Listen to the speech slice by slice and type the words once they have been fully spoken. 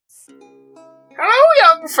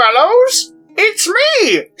young fellows. It's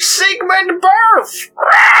me, Sigmund Burf.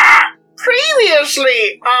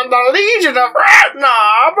 Previously on the Legion of Rat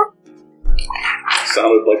Knob.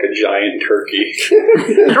 Sounded like a giant turkey.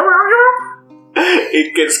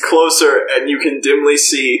 It gets closer, and you can dimly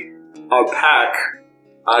see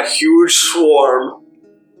a huge swarm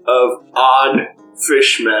of odd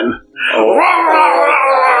fishmen. Oh.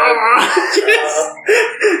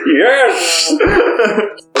 Yes!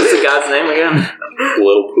 What's the god's name again?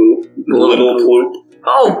 Little Poop. Little Poop.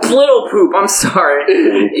 Oh, Little Poop, I'm sorry.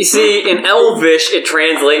 You see, in Elvish, it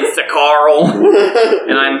translates to Carl.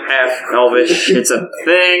 And I'm half Elvish. It's a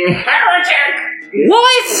thing. Heretic!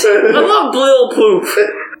 What? I love Little Poop.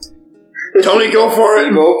 Tony, go for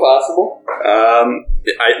it. Go possible.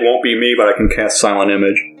 It won't be me, but I can cast Silent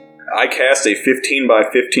Image. I cast a 15 by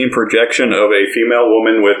 15 projection of a female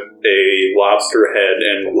woman with a lobster head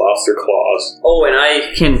and lobster claws. Oh, and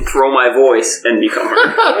I can throw my voice and become her.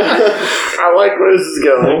 I like where this is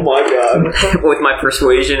going. Oh my god. With my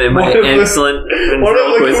persuasion and my excellent ventriloquism. One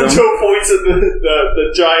of the Kucho points at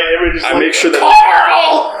the giant image is I make sure that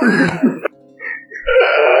Carl!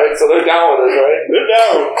 Alright, so they're down with us, right? They're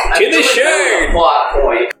down. To the shade! Plot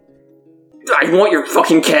point. I want your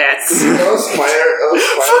fucking cats. That was fire.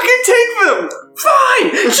 Fucking take them! Fine!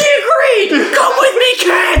 She agreed! Come with me,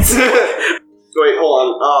 cats! Wait,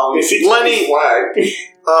 hold on.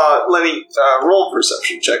 Lenny, roll a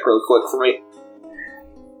perception check real quick for me.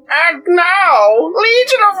 And now,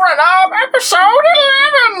 Legion of Rat Knob, episode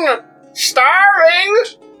 11! Starring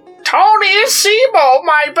Tony as Sibo,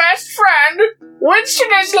 my best friend,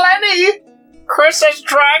 Winston as Lenny, Chris as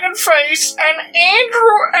Dragonface, and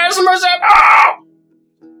Andrew as Mazep. Oh!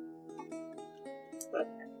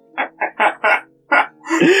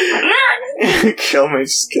 Kill me,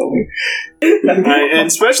 just kill me.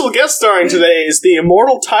 And special guest starring today is the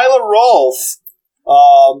immortal Tyler Rolfe.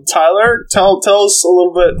 Tyler, tell us a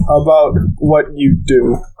little bit about what you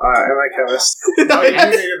do. I'm a chemist.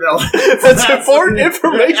 That's important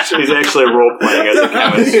information. he's actually role-playing as a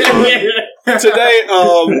chemist. Today,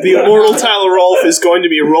 the immortal Tyler Rolfe is going to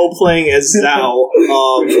be role-playing as Zhao.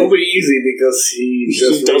 It'll be easy because he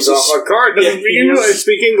just reads off a card. Doesn't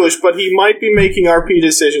speak English, but he might be making RP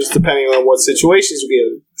decisions depending on what situations we get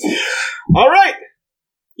in. Alright!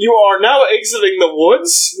 You are now exiting the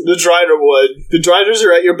woods, the Drider Wood. The Driders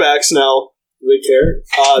are at your backs now. Do they care?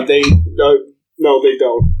 No, they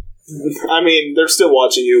don't. I mean, they're still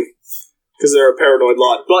watching you, because they're a paranoid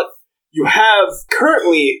lot. But you have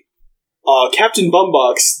currently Captain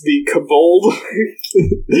Bumbox, the Kobold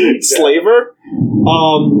slaver.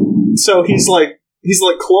 So he's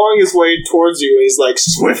clawing his way towards you, and he's like,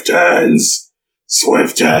 Swift hands!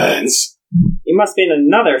 Swift hands! You must be in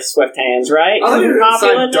another Swift Hands, right? Oh, you're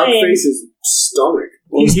inside Popular name. Duckface's stomach.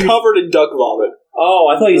 He's covered in duck vomit. Oh,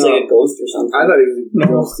 I thought he was like a ghost or something. I thought he was a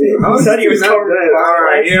ghost. I thought he was covered in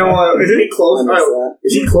Alright, you know what? Is he close?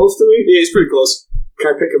 Is he close to me? Yeah, he's pretty close.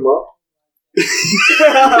 Can I pick him up?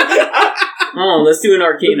 Oh, let's do an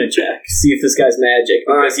Arcana check. See if this guy's magic.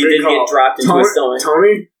 Because he did get dropped into his stomach.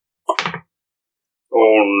 Tony?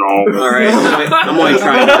 Oh no. Alright, I'm going to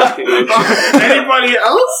try and Anybody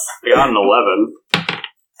else? I got an 11.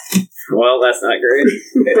 Well, that's not great.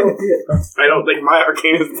 I don't think my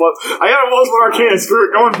Arcana is plus. I got a plus one Arcana. Screw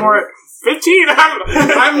it, going for it. 15!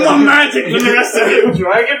 I'm more magic than the rest of you.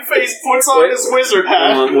 Dragonface puts on his wizard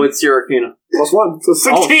hat. What's your Arcana? Plus one, so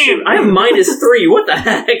 16! Oh, shit. I have -3. What the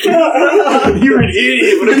heck? You're an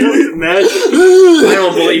idiot when it comes to magic. I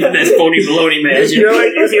don't believe in this phony baloney magic. You're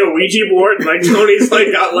like using a Ouija board, like Tony's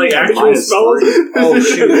like got like actual spells. Oh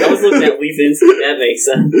shoot, I was looking at Leaf Instinct, that makes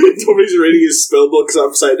sense. Tony's reading his spell books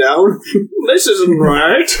upside down. This isn't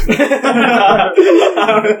right.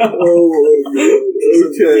 Oh my god.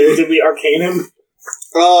 Okay. Did we arcane him?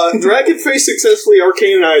 Dragonface successfully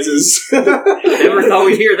arcanizes. Never thought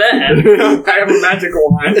we'd hear that. I have a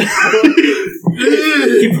magical wand.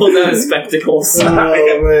 He pulled out his spectacles. Oh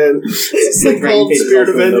man. It's like called Spirit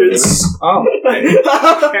of Vengeance. Oh.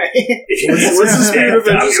 What's the Spirit of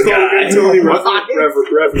Vengeance called again, Tony?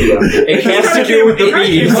 Reverend. It has to do with the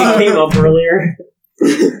bees. It came up earlier.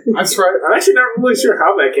 That's right. I'm actually not really sure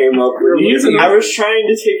how that came up. I was trying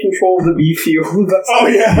to take control of the bee field. Oh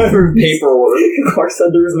yeah, for paperwork. Clark said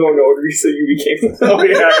there was no notary, so you became. Oh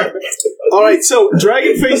yeah. Alright, so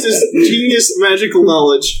Dragonface's genius magical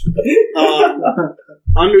knowledge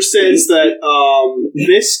understands that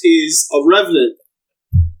this is a revenant.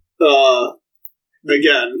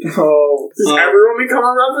 Again. Oh. Does everyone become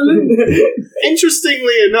a revenant?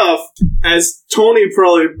 Interestingly enough, as Tony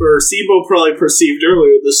Sibo probably perceived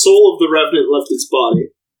earlier, the soul of the revenant left its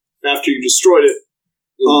body after you destroyed it.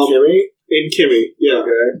 In Kimmy, yeah.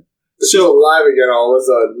 Okay. So alive again all of a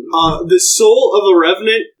sudden. the soul of a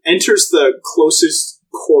revenant enters the closest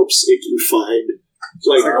corpse it can find.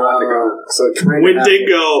 Like, so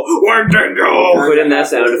Wendigo! Wendigo! Put in that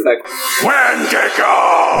sound effect. Wendigo!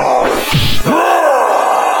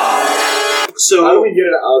 So, how do we get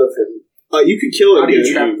it out of him? you could kill it. How do you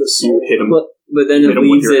trap the soul? You hit him. But then it Hit him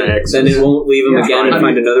with leaves your it. axe. Then it won't leave him again and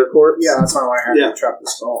find another corpse. Yeah, that's why I Yeah. have to trap the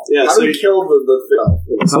soul. Yeah, How so do we kill the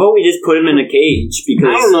thing? How about we just put him in a cage?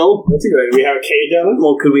 Because I don't know. That's a good idea. We have a cage on it?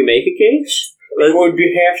 Well, could we make a cage? It would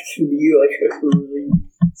have to be like a really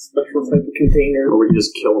special type of container. Or we can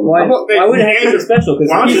just kill him. Why would it have to be special? Because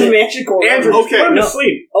Why don't he's you- magical. Andrew, Okay, put him no. to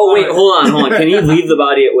sleep. Oh wait, hold on. Can he leave the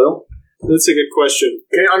body at will? That's a good question.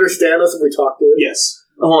 Can you understand us if we talk to it? Yes.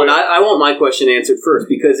 Hold on, I want my question answered first,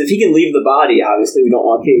 because if he can leave the body, obviously we don't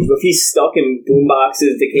want a cage. But if he's stuck in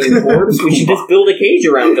Boombox's decaying corpse, we should just build a cage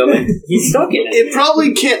around him. And he's stuck in it. It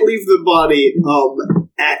probably can't leave the body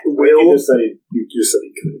at You will. just said he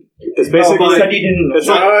could. It's basically Oh, He said he didn't know. It's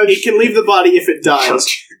like, it can leave the body if it dies.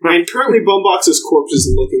 And currently, Boombox's corpse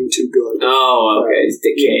isn't looking too good. Oh, okay, it's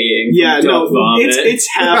decaying. Yeah, no, Dump vomit. it's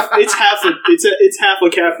half a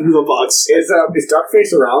Captain Boombox. Is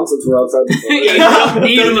Duckface around since we're outside the door? Yeah,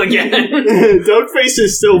 eat him again. Duckface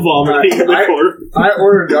is still vomiting in the corner. I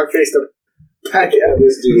ordered Duckface to peck at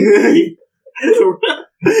this dude.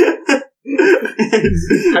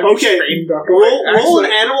 Okay, roll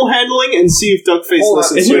an animal handling and see if Duckface Hold on,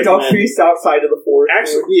 listens Isn't to your command. Duckface outside of the forest?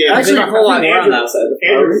 Actually, hold on, We're on Andrew. the outside of the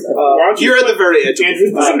Andrew, forest. why don't you You're at the very edge.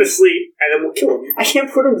 Andrew, put him to sleep, and then we'll kill him. I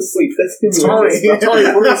can't put him to sleep. That's him. Sorry, put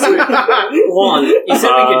him to sleep. Hold on, you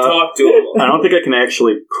said we could talk to him. I don't think I can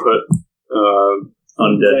actually put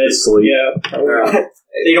undead to sleep. Yeah.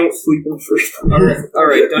 They don't sleep in the first place.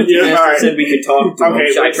 Alright, Dungeon Yeah, Master alright. said we could talk to him.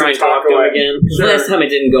 Okay, Should I let's try and talk talk to him away. again? Sure. Last time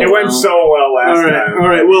it didn't go It went well. so well last time.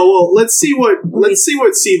 All right. Well, let's see what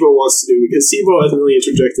Sivo wants to do, because Sivo hasn't really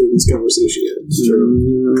interjected in this conversation yet.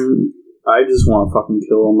 I just want to fucking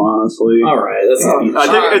kill him, honestly. Alright, that's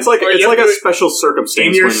I think it's like But it's you like have a to- special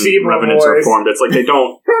circumstance in your when Sibo revenants are voice. formed. It's like they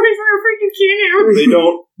don't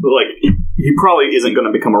like he probably isn't going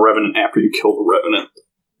to become a revenant after you kill the revenant.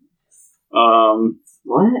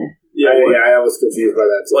 What? Yeah, I was confused by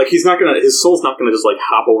that too. Like his soul's not gonna just like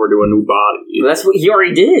hop over to a new body. That's what he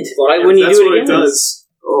already did. Why wouldn't he That's do what it it again? does.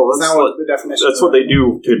 Oh, That's not what the definition that's what they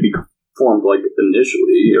do to be formed like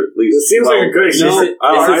initially, or at least. It seems like a good excuse.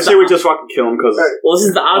 I say we just fucking kill him because Well, this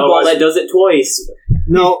is the oddball that does it twice.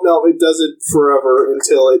 No, it does it forever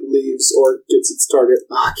until it leaves or gets its target.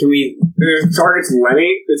 Can we... Target's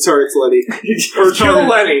Lenny? Its target's Letty. Or kill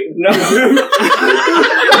Lenny? No.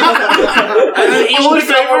 And then he will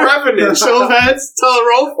become a revenant. Show of heads, tell a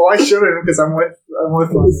roll. Oh, I shouldn't because I'm with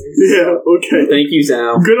Lenny. Yeah, okay. Thank you,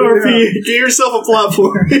 Sal. Good RP. Get yourself a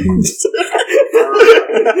platform.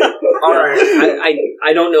 Alright.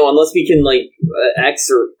 I don't know, unless we can, like,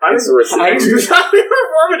 exorcist.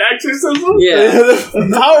 Perform an exorcism? Yeah. The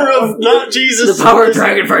power of not Jesus. The power of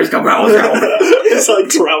Dragon First come out. It's like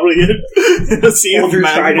drowning it in a sea of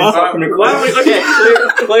magma. Okay,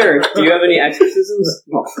 Claire, do you have any exorcisms?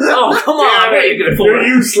 Oh, come on. What are you good for? You're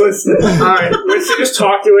useless. Alright, let's just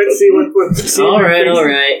talk to it, see what see what it thinks.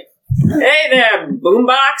 Alright. Hey there,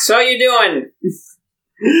 Boombox, how you doing?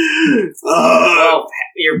 Well,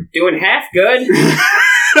 you're doing half good.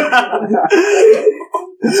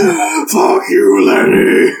 Fuck you,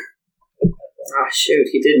 Lenny. Oh, shoot,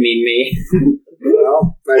 he did mean me.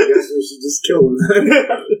 Well, I guess we should just kill him.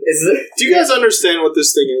 Do you guys understand what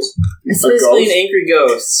this thing is? It's A basically ghost? an angry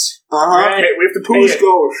ghost. Uh-huh. Okay, we have to pay Who's it.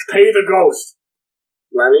 ghost? Pay the ghost.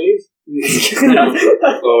 Lenny?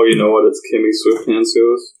 oh, you know what? It's Kimmy Swifthand's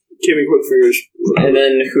ghost. Kimmy Quickfingers. And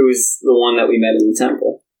then who's the one that we met in the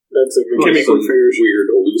temple? That's a good Kimmy Some Quickfingers. weird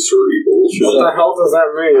illusory bullshit. What the hell does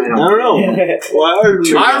that mean? I don't know.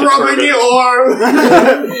 I'm rubbing the orb!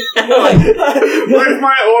 Where's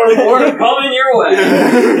my orb? Order coming your way.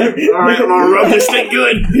 Alright, I'm gonna rub this thing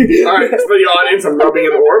good. Alright, for the audience, I'm rubbing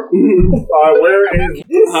an orb. Where is...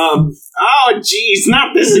 Oh, jeez,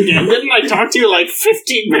 not this again. Didn't I talk to you like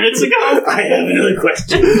 15 minutes ago? I have another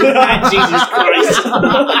question. Jesus Christ.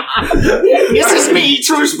 This is me,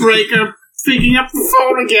 Truce-Breaker, picking up the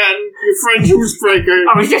phone again. Your friend Truce-Breaker.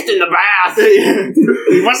 I was just in the bath.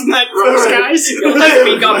 Wasn't that gross, guys? Let's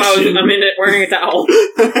speak up. I'm in it wearing a towel.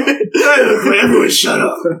 Everyone shut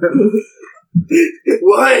up.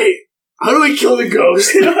 Why? How do we kill the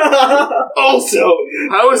ghost? Also,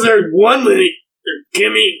 how is there one Lenny,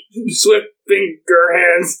 Kimmy Swift finger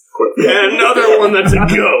hands, and another one that's a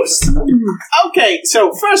ghost. Okay,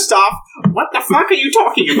 so first off, what the fuck are you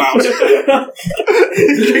talking about?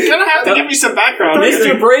 You're gonna have to give me some background.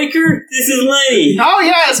 Mr. Breaker, this is Lenny. Oh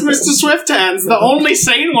yes, Mr. Swift Hands, the only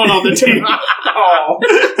sane one on the team.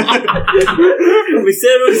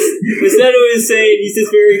 Mazzetto is saying he's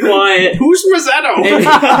just very quiet. Who's Mazzetto?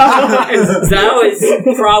 Zao is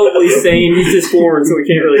probably sane. He's just foreign, so we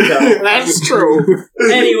can't really tell. That's true.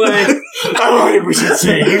 Anyway, I don't think we should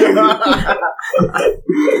say.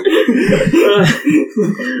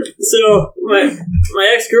 So my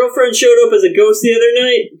ex-girlfriend showed up as a ghost the other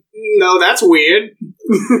night. No, that's weird.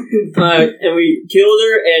 And we killed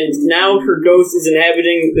her, and now her ghost is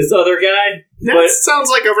inhabiting this other guy. That sounds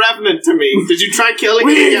like a revenant to me. Did you try killing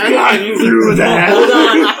it again? Gotten through that. Hold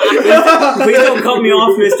on. Please don't cut me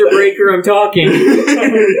off, Mr. Breaker. I'm talking.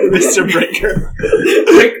 Mr. Breaker.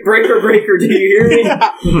 Breaker, do you hear me?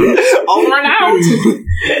 Over and out.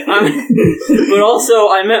 But also,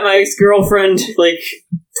 I met my ex-girlfriend,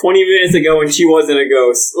 20 minutes ago, and she wasn't a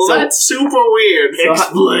ghost. Well, So, that's super weird.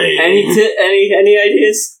 Explain. any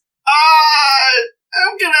ideas?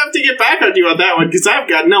 I'm gonna have to get back on you on that one, because I've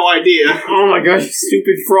got no idea. Oh my gosh, you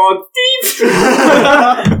stupid frog thief!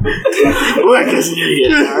 Look, as an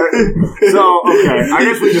idiot. So, okay, I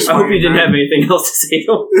guess we just. I hope you didn't have anything else to say.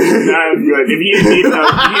 I'm good. If you didn't know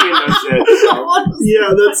shit.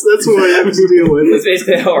 Yeah, that's what I have to deal with. That's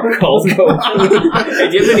basically how our calls go. Hey,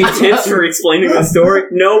 do you have any tips for explaining the story?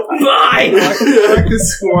 Nope. Bye!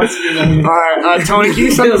 Alright, Tony, can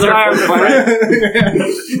you set the guy on fire?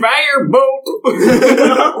 Buy your boat!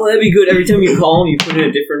 Well, that'd be good. Every time you call him, you put in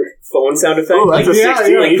a different phone sound effect. Oh, that's a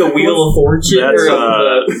 16. Like the Wheel of Fortune That's, or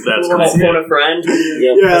that's phone a friend.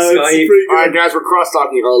 Yeah, that's Skype. pretty good. Alright, guys, we're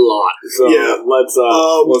cross-talking a lot. So, Yeah. let's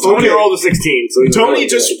Tony okay. rolled a 16. So Tony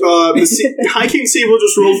just, High King Sibo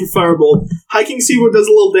just rolls for Fireball. High King Sibo does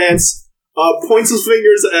a little dance, points his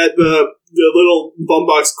fingers at the little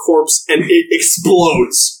bumbox corpse, and it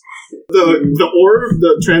explodes. The orb,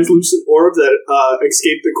 the translucent orb that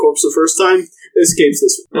escaped the corpse the first time, escapes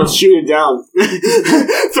this one. let's shoot it down.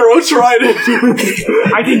 Throw a trident.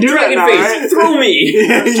 I can do that Dragon now, face, right? throw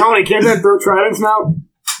me! Tony, can't that throw tridents now?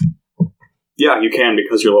 Yeah, you can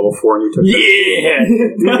because you're level 4 and you took it.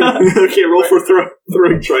 Yeah! Okay, roll for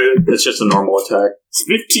throwing trident. It's just a normal attack. It's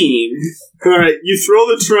 15. Alright, you throw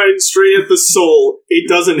the trident straight at the soul. It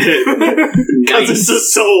doesn't hit. Because it's a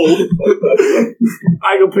soul.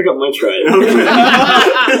 I go pick up my trident. Okay.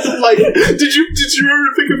 Like, did you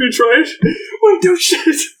ever pick up your trident? Wait, no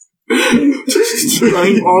shit.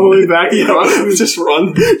 Running all the way back. Just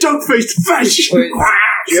run. Dog-faced fish! Wait,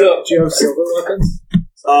 Do you have silver weapons?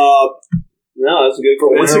 No, that's a good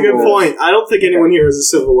point. That's a good point. I don't think anyone here has a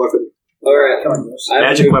silver weapon. Alright.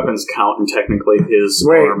 Magic weapons count, and technically his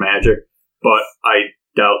are magic, but I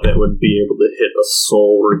doubt that would be able to hit a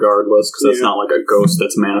soul regardless, because that's not like a ghost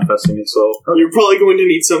that's manifesting itself. You're probably going to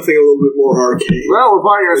need something a little bit more arcane. Well, we're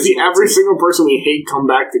probably going to see every single person we hate come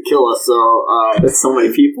back to kill us, so, That's so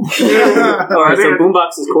many people. Alright, so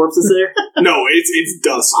Boombox's corpse is there? No, it's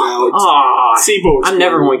dust now. It's Aw, Seaboat's I'm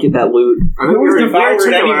never going to get that loot. I think we already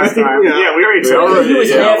took it last time. Yeah. We already took He it.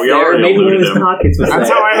 was Yeah, half we there, already maybe one of looted his him. pockets was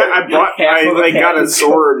That's there. how I Half of a got a cat.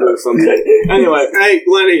 sword or something. Anyway. Hey,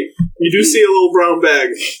 Lenny, you do see a little brown bag.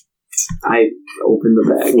 I opened the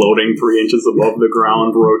bag. Floating 3 inches above the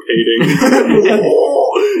ground, rotating.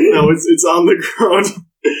 No, it's on the ground.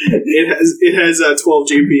 It has 12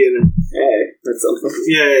 GP in it. Hey, that's something.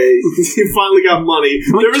 Yay! You finally got money.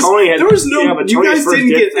 There was no. yeah, but You Tony's guys first didn't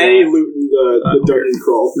gift get for any that. loot in the dungeon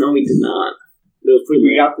crawl. No, we did not.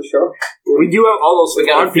 We got the shark. We do have all those We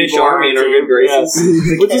got a frog fish people army in our too. good graces.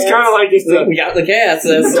 Yeah. Which is kind of like just We got the cats.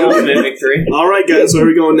 That's the ultimate victory. All right, guys, where are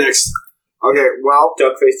we going next? Okay, well,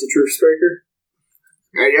 Duck face the Truce-Breaker.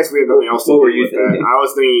 I guess we have nothing else to What do were you with that. thinking? I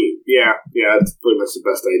was thinking, yeah, that's pretty much the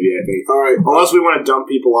best idea, I think. All right. Unless we want to dump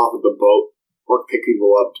people off at the boat or pick people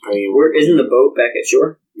up, depending on Where isn't the boat back at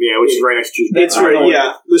shore? yeah, which is right next to It's right.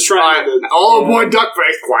 Yeah, let's try. all aboard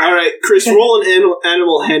Duckface. All right, Chris, roll an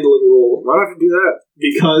animal handling roll Why do I have to do that?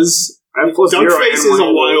 because I have plus 0 Duckface is a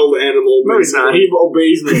animal wild animal. handling. No, he's not. He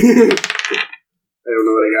obeys me. I don't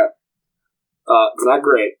know what I got. It's not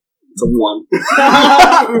great. It's a 1.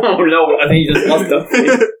 Oh no, I think you just lost Duck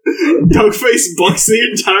face. Duckface bucks the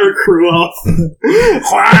entire crew off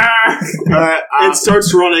and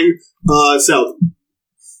starts running south.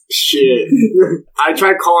 Shit. I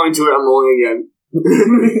tried calling to it. I'm rolling again.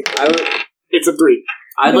 It's a 3.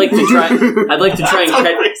 I'd like to try. I'd like to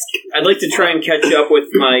try and catch up with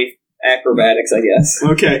my acrobatics. I guess.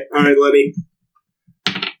 Okay, all right, Lenny.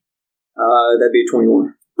 That'd be a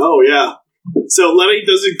 21. Oh yeah, So Lenny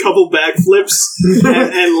does a couple backflips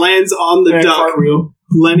and lands on the duck.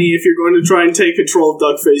 Lenny, if you're going to try and take control of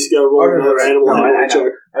Duckface, you gotta roll another animal handling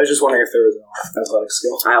check. I was just wondering if there was an athletic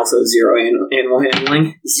skill. I also have 0 animal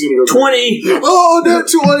handling. 20! Oh, no,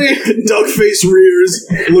 20! Duckface rears,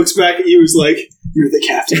 looks back at you, is like, you're the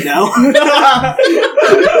captain now.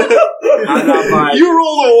 I'm not fine. You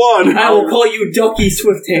rolled a 1. I will call you Ducky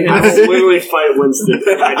Swift Hands. I will literally fight Winston.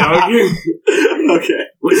 I know you. Okay.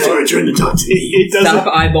 Winston, I turned to talk to you. He doesn't...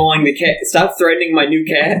 Stop eyeballing the cat. Stop threatening my new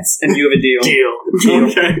cats, and you have a deal. Deal.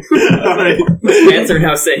 Okay. Alright. Cats are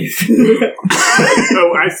now safe.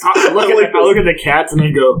 So I look at the cats and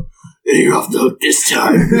I go, you're off the hook this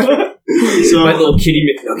time. My little kitty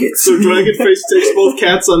McNuggets. So Dragonface takes both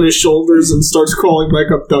cats on his shoulders and starts crawling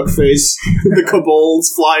back up Duckface. The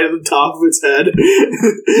kobolds fly to the top of its head.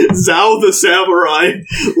 Zhao the samurai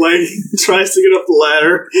tries to get up the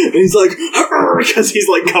ladder, and he's like, because he's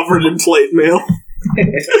covered in plate mail.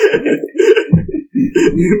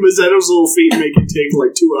 Mazzetto's little feet make it take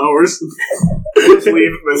 2 hours. Just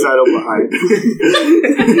leave Mazzetto behind.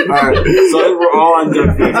 Alright, so we're all on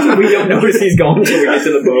Duckface. We don't notice he's gone until we get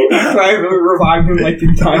to the boat. I revived him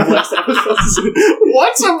 3 times last episode.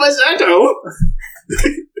 What's a Mazzetto?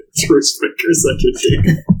 Truce-Breaker is such a dick.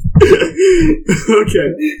 Okay.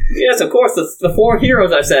 Yes, of course, the 4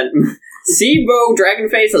 heroes I've sent. Seabo,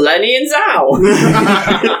 Dragonface, Lenny, and Zhao.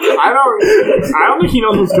 I don't think he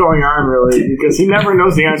knows what's going on, really, because he never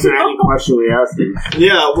knows the answer to any question we ask him.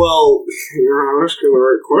 Yeah, well, you're asking the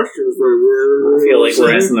right questions. I feel like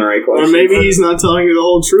we're asking the right questions. Or maybe he's not telling you the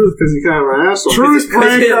whole truth because he's kind of an asshole.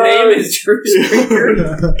 Truce-Breaker! His name is Truce-Breaker.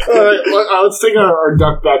 Alright, let's take our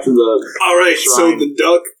duck back to the Alright, so the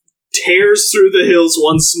duck tears through the hills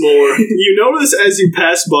once more. You notice as you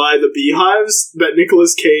pass by the beehives that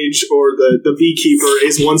Nicolas Cage, or the beekeeper,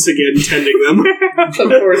 is once again tending them. Of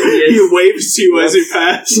course he is. He waves to you as you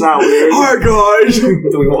pass. not weird. Hi, guys!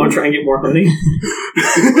 Do we want to try and get more honey?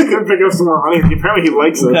 We could pick up some more honey. Apparently he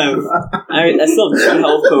likes it. I still have 2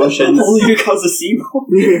 health potions. Only because of Seabo.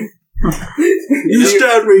 You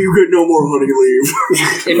stab me, you get no more honey, leave.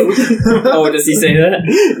 Oh, does he say that?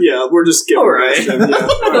 Yeah, we're just skipping. Alright. past him, yeah.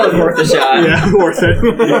 That was worth a shot. Yeah, worth it.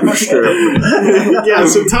 Yeah,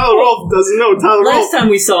 so Tyler Rolfe doesn't know. Last time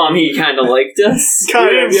we saw him, he kind of liked us. We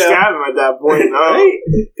didn't stab him at that point, though. Right?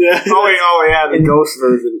 Yeah. Oh, yeah, the ghost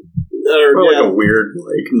version. Or a weird,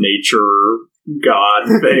 nature god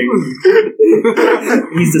thing.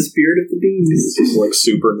 He's the spirit of the bees. He's just,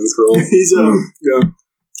 super neutral. He's, yeah.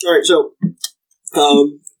 Alright, so,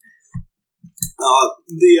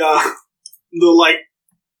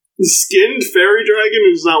 the skinned fairy dragon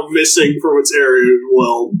is now missing from its area as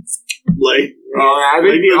well. I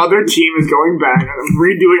think the other team is going back and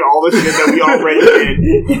redoing all the shit that we already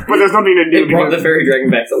did. But there's nothing to do. It brought the fairy dragon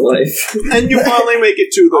back to life. And you finally make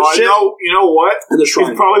it to the ship. You know what? The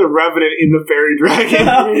shrine. He's probably the Revenant in the fairy dragon.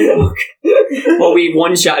 Well, we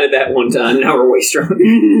one-shotted that one time, now we're way stronger.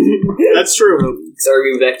 That's true.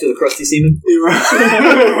 Sorry, we back to the crusty seaman?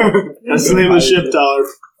 That's the name of the ship, Tyler.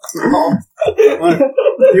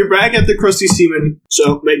 You're back at the Krusty Seaman,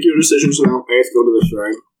 so make your decisions now. Let's go to the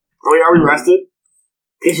shrine. Are we rested?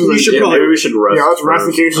 Maybe we should rest. Yeah, let's rest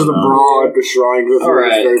in case there's a brawl at the shrine.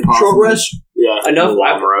 Alright. Short rest? Yeah. Enough.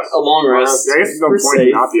 A long rest. I guess there's no point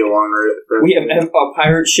to not be a long rest. We have a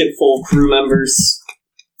pirate ship full of crew members,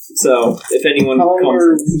 so if anyone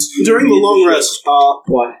comes... During the long rest,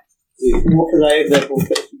 Why?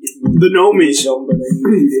 the Nomies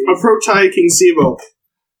approach High King Sibo.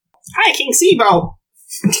 Hi, King Sibo!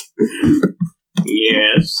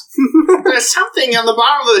 Yes. There's something on the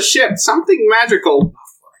bottom of the ship, something magical.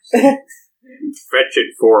 Fetch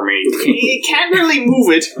it for me. You can't really move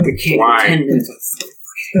it. Why?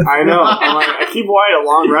 I know. I keep wanting a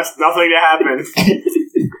long rest, nothing to happen.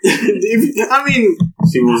 I mean...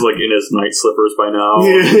 Sibo's in his night slippers by now.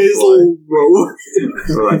 Yeah, his little robe.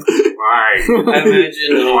 Why? I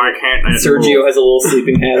imagine Why can't I Sergio has a little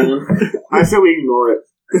sleeping hat on. I say we ignore it.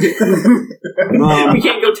 We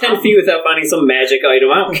can't go 10 feet without finding some magic item.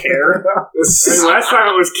 I don't care. Last time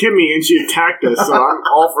it was Kimmy and she attacked us, so I'm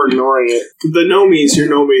all for ignoring it. The Nomies, your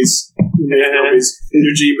Nomies.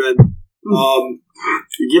 Your G-Men.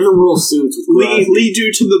 You give them little suits with lead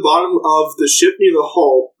you to the bottom of the ship near the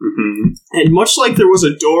hull. Mm-hmm. And much like there was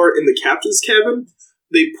a door in the captain's cabin,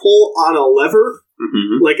 they pull on a lever,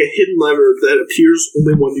 like a hidden lever that appears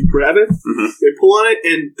only when you grab it. Mm-hmm. They pull on it,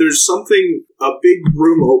 and there's a big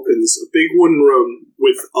room opens, a big wooden room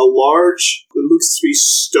with a large, it looks to be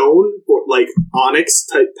stone, or onyx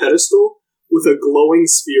type pedestal, with a glowing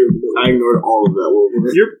sphere in the middle. I ignored all of that.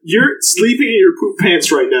 You're sleeping in your poop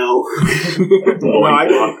pants right now. No, I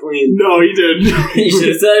got clean. No, you didn't. You should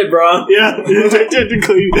have said it, bro. Yeah, you did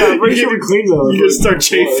clean. Yeah, I'm pretty sure we cleaned those. You're gonna start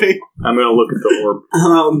chafing. I'm gonna look at the orb.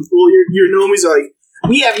 Well, your gnomies are like,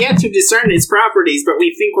 we have yet to discern its properties, but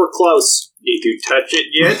we think we're close. Did you touch it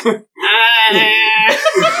yet?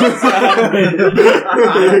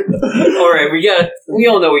 Alright, we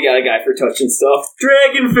all know we got a guy for touching stuff.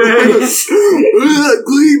 Dragonfish!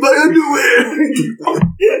 Clean my underwear!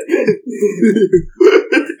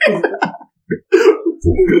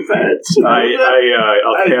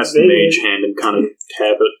 I'll cast Mage Hand and kind of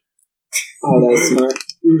tap it. Oh, that's smart.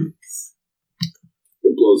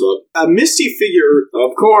 It blows up. A misty figure,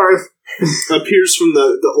 Of course. appears from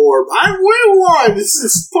the orb. I win one! This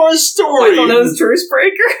is part of the story! I thought that was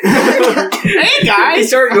Truce-Breaker. Hey, He guys!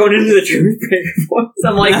 started going into the Truce-Breaker voice.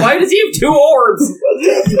 I'm like, why does he have 2 orbs?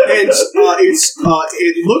 And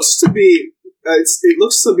it looks to be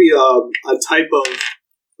a type of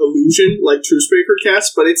illusion like Truce-Breaker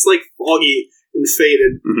cast, but it's like foggy and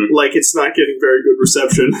faded, like it's not getting very good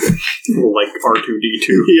reception. Like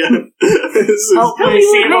R2-D2. Yeah. Help me,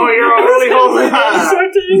 Simo, you're already holding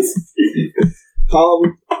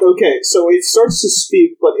Okay, so it starts to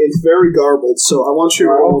speak, but it's very garbled, so I want you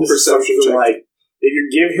to roll a perception check. Like, if you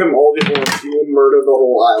give him all the orbs, you will murder the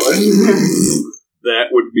whole island.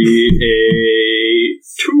 That would be a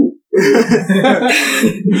 2.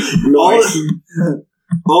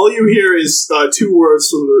 All you hear is 2 words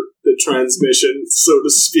from the transmission, so to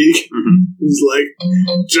speak. It's like,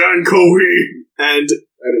 John Cohey and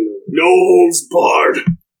No Holds Barred.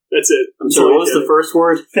 That's it. So what was the first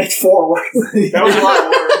word? That's 4 words. That was a lot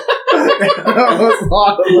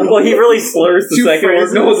of words. Well, he really slurs the second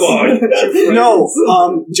word. No,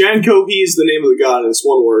 Jan Cohey is the name of the god, and it's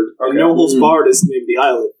 1 word. And No Holds Barred is the name of the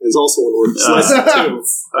island, and it's also 1 word. So that's 2.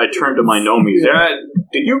 I turned to my gnomies.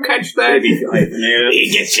 Did you catch that? He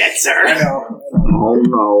gets shit, sir. I know. Oh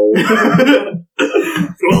no.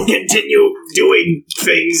 We'll continue doing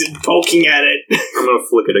things and poking at it. I'm gonna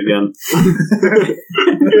flick it again.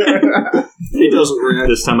 It doesn't react.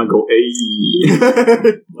 This time I go, ayy.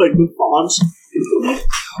 Like the fonts.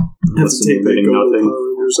 Have to take that nothing.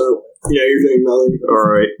 Yeah, you're getting nothing.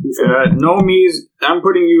 Alright. Gnomies, I'm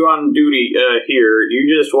putting you on duty here. You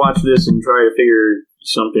just watch this and try to figure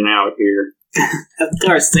something out here. Of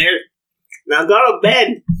course, sir. Now go to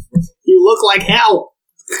bed. You look like hell.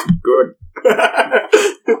 Good.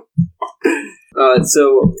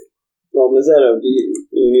 Mazzetto, do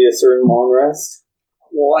you need a certain long rest?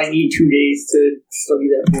 Well, I need 2 days to study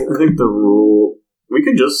that I book. think the rule... We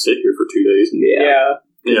could just sit here for 2 days. And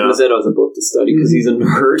Yeah. Mazzetto has a book to study because he's a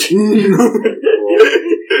nerd.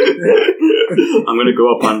 I'm gonna go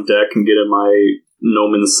up on deck and get in my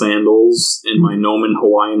Gnomon sandals and my Gnomon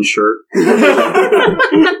Hawaiian shirt.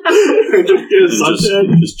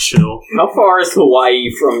 just chill. How far is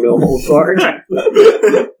Hawaii from No Holds Barred?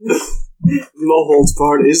 No Holds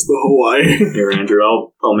Barred is the Hawaii. Here, Andrew,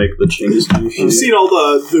 I'll make the changes to you. You've seen all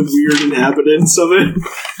the weird inhabitants of it.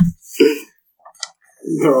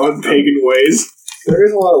 They're on pagan ways. There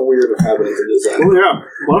is a lot of weird inhabitants in this island. Oh yeah,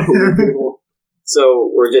 a lot of weird people.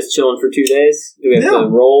 So we're just chilling for 2 days? Do we have to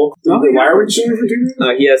roll? Why are we chilling for 2 days?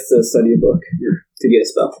 He has to study a book to get a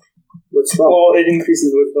spell. What spell? Well, it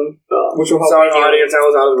increases wisdom. Which will help. Sorry, audience, I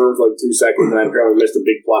was out of the room for like 2 seconds and I apparently missed a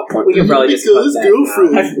big plot point. We can probably just cut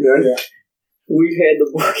that. We've had the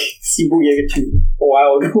book. Sibu gave it to me a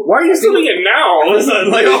while ago. Why are you stealing it now? All of a sudden,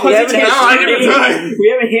 like, We haven't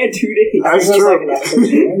had 2 days. That's true.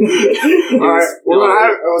 Alright,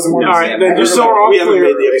 Alright, then just so we're all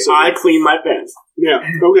clear, I clean my pants. Yeah,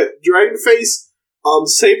 okay. Dragonface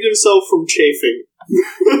saved himself from chafing.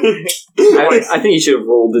 I think you should have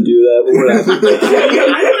rolled to do that, but whatever.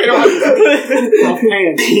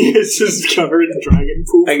 It's just covered in dragon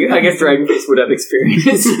poop. I guess Dragonface would have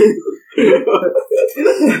experience.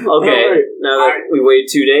 Okay, Right. now that we waited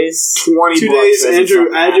 2 days. 20 2 bucks, days, that's Andrew,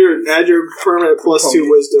 something. add your permanent +2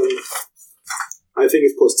 wisdom. I think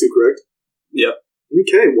it's +2, correct? Yep.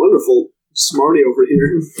 Okay, wonderful. Smarty over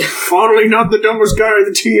here. Finally, not the dumbest guy on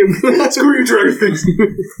the team. Screw you, Dragonface.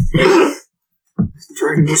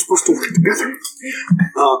 Dragon, we're supposed to work together.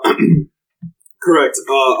 Correct.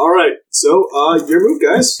 Alright, so, your move,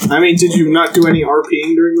 guys. I mean, did you not do any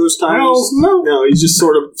RPing during those times? No. No, you just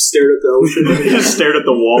sort of stared at the ocean. He just stared at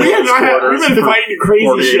the wall. We've been fighting crazy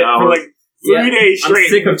 48 shit for hours. like 3 days I'm straight.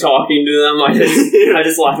 sick of talking to them. I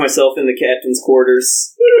just lock myself in the captain's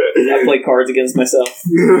quarters. I play cards against myself.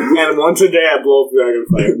 And once a day I blow up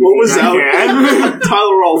Dragonfire. What was Al?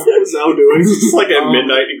 Tyler Rolfe, what was Al doing? It's like at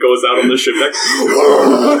midnight, he goes out on the ship deck.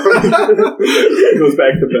 Goes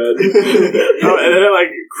back to bed. And then I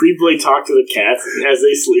like creepily talk to the cats as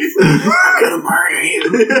they sleep. I'm gonna murder you.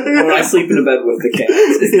 When I sleep in a bed with the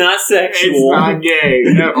cats. It's not sexual. It's not gay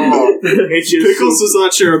at all. It's just Pickles does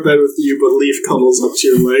not share a bed with you, but Leaf cuddles up to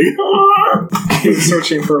your leg. He's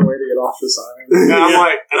searching for a way to get off this island.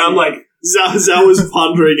 and I'm like, Zao is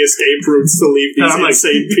pondering escape routes to leave these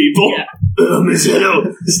insane people. Miss Hello,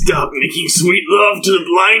 stop making sweet love to the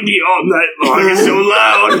blindy all night long. It's so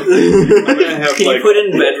loud. I'm gonna have Can you put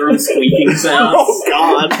in bedroom squeaking sounds? Oh,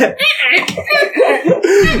 God.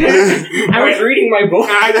 I was reading my book.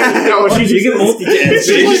 I didn't know. You can multitask.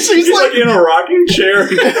 She's like in a rocking chair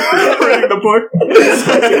reading the book.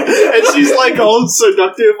 And she's like all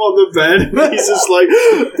seductive on the bed. He's just like,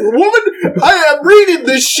 woman, I am reading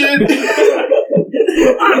this shit.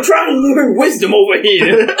 I'm trying to learn wisdom over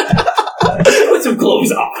here. Put some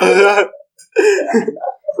clothes on.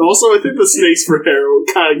 Also, I think the snakes for hair will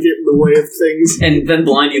kind of get in the way of things. And then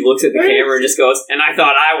Blindy looks at the camera and just goes, and I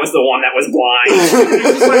thought I was the one that was blind. It's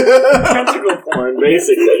just like tentacle porn,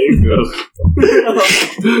 basically.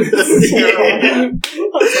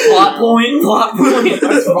 Plot point.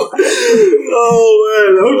 Oh,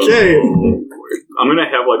 man, okay. I'm gonna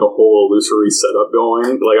have like a whole illusory setup going.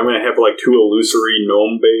 Like I'm gonna have like 2 illusory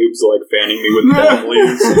gnome babes like fanning me with palm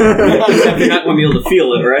leaves. Except you're not going to be able to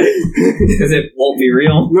feel it, right? Because it won't be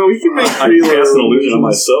real. No, you can make I real cast an illusion on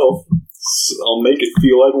myself. I'll make it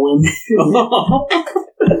feel like wind.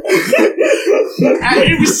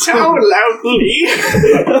 I'm so lonely.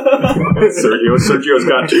 Sergio's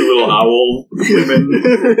got 2 little owl women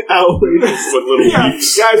with little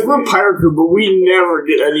beaks. Guys, we're a pirate crew, but we never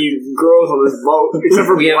get any girls on this boat except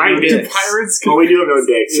for We have no blind dicks. pirates. Oh, we do have no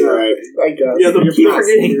dicks, right? I guess. Yeah,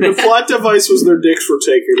 the plot device was their dicks were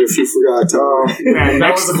taken, if you forgot. Man,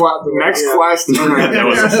 next question. That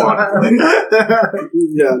was a plot.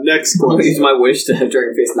 Yeah, next I'm going to question. use my wish to have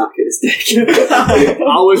Dragonface not get his dick.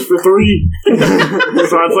 I'll wish for 3. So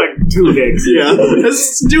it's like 2 dicks. Yeah,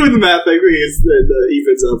 let's doing the math. I think the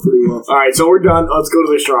evens out pretty well. Alright, so we're done. Let's go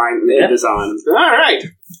to the shrine and get this on. All right,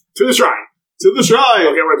 To the shrine. to the shrine.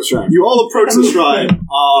 Okay, we're at the shrine. You all approach the shrine.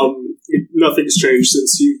 Nothing's changed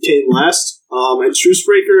since you came last. And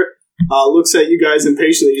Truce-Breaker looks at you guys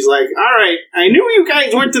impatiently. He's like, all right, I knew you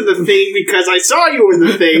guys went to the thing because I saw you in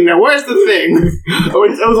the thing. Now, where's the thing? Oh,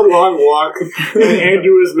 that was a long walk. And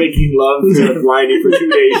Andrew was making love to Blindy for 2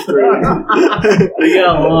 days straight. We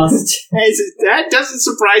got lost. Hey, that doesn't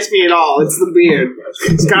surprise me at all. It's the beard.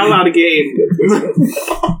 It's got a lot of game.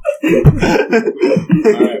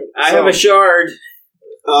 I have a shard.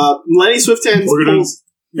 Lenny Swifthands pulls...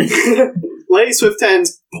 Lenny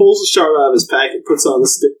Swifthands pulls a shard out of his pack and puts it on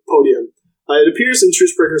the podium. It appears in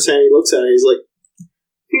Truce-Breaker's hand. He looks at it. He's like,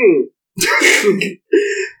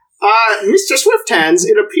 Mr. Swifthands,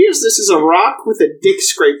 it appears this is a rock with a dick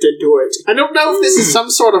scraped into it. I don't know if this is some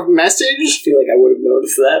sort of message. I feel like I would have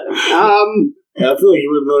noticed that. Yeah, I feel like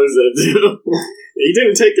you would have noticed that too. He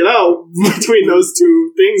didn't take it out between those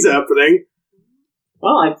 2 things happening.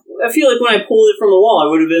 Well, I feel like when I pulled it from the wall, I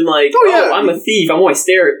would have been like, Oh, yeah. I'm a thief. I'm always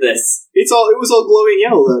stare at this. It was all glowing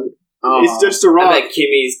yellow then. It's just a I rock. bet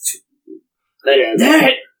Kimmy's... Yeah.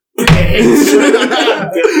 That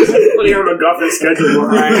Putting her MacGuffin schedule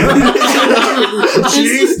behind.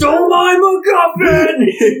 She stole my MacGuffin!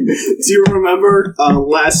 Do you remember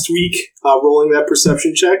last week rolling that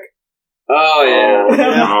perception check? Oh, yeah.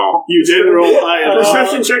 Oh, You did roll high enough.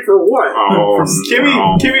 Perception check for what? oh,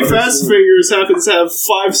 Kimmy Fastfingers happens to have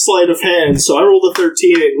 5 sleight of hand, so I rolled a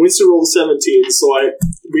 13 and Winston rolled a 17, so I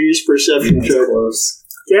reached perception check. Close.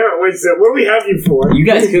 Damn it, Winston, what do we have you for? You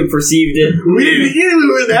guys could have perceived it. We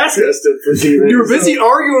didn't ask us to perceive it. You were busy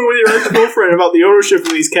arguing with your ex-girlfriend about the ownership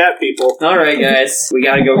of these cat people. Alright, guys. We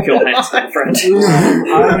gotta go kill Hans, my friend.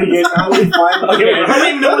 How do we find Okay. I don't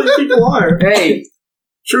even know what these people are. Hey,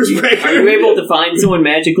 Truce-Breaker. are you able to find someone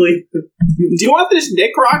magically? Do you want this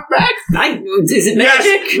Nick Rock back? Is it magic?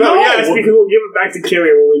 Yes. No, yes, because we'll give it back to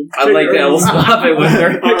Kimmy when we... I like that. We'll swap it with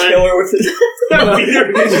her. Kill her with it.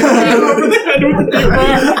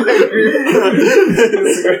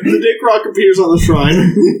 The Dick Rock appears on the shrine.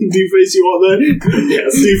 Do you face you want that?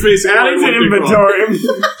 Yes. Do you face you Adding want to inventory.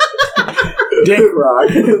 Dick Rock.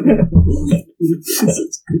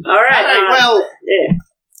 Alright, well, yeah.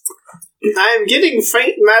 I'm getting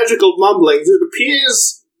faint magical mumblings. It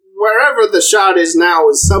appears wherever the shot is now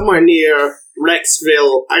is somewhere near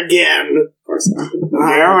Rexville again. Of course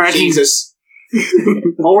not. Jesus.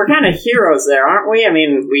 Well, we're kind of heroes there, aren't we? I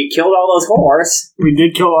mean, we killed all those whores. We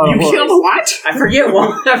did kill all the You killed what? I forget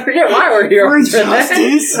why we're heroes. Okay,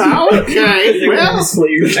 well,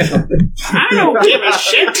 I don't give a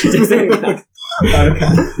shit.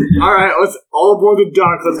 Alright, let's all aboard the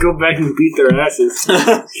dock. Let's go back and beat their asses.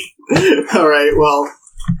 Alright, well.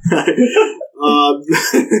 But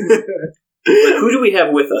who do we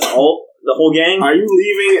have with us? The whole gang? Are you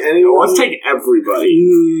leaving anyone? Let's take everybody.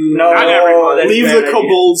 No, Not everybody. Leave the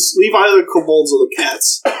kobolds. Leave either the kobolds or the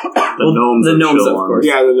cats. The gnomes the are gnomes, of chilling. course.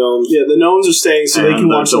 Yeah, the gnomes. Yeah, the gnomes are staying so they can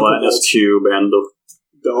watch the gelatinous kobolds. cube and the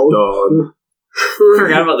dog.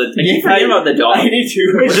 Forgot about the. Did you forget about the dog? I need to.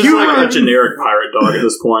 Which is like a generic pirate dog at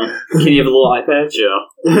this point. Can you have a little eye patch? Yeah.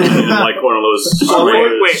 And like one of those. Oh,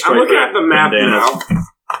 wait, I'm looking at the map now.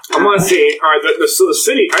 I'm gonna see. Alright, the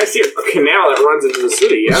city. I see a canal that runs into the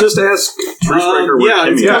city. Yeah. Just ask Truce-Breaker where yeah,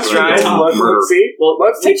 Timmy it's is. got Right? guys. Let's see. Well,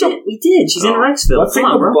 Let's take the we did. She's in Rexville. Let's take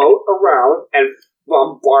Come on, the bro. boat around and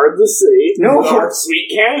bombard the city with our sweet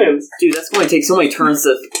cannons. Dude, that's going to take so many turns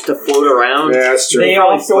to float around. Yeah, that's true. They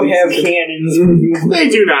also have cannons. They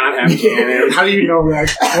do not have cannons. How do you know that?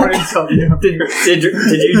 What intel do you have? Did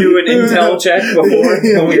you do an intel check before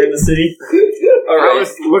when we were in the city? All I right.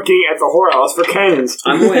 was looking at the whorehouse for cannons.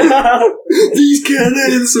 I'm going. These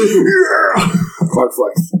cannons! Clark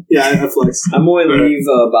flex. Yeah, I flex. I'm going to leave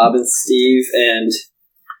Bob and Steve and.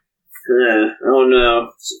 I don't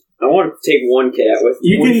know. I want to take one cat with me.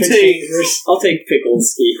 You can take. I'll take Pickle and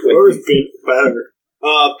Skeet with me. Where's Big Better?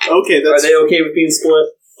 Okay, Are that's. they okay with being split?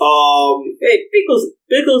 Hey, Pickles,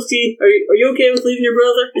 Skeet, are you okay with leaving your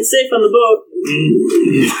brother? It's safe on the boat.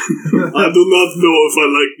 I do not know if I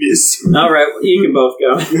like this. All right, you can both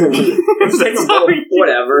go.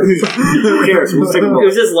 Whatever. Who cares? We'll take a It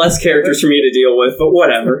was just less characters for me to deal with, but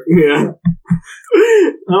whatever. Yeah.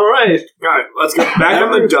 Alright. Alright, let's go back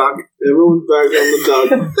on the dock. Everyone's back on the dock.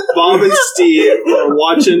 Bob and Steve are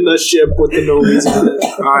watching the ship with the gnomies on it.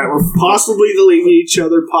 Alright, we're Possibly they'll eat each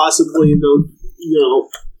other, possibly they'll,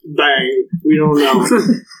 bang. We don't know.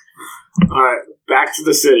 alright. Back to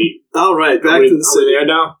the city. Alright, back Are we- to the city. Are we there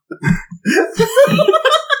now?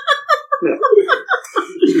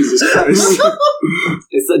 Jesus Christ.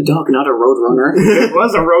 It's a duck, not a roadrunner. It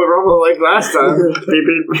was a road rumble like last time. Beep,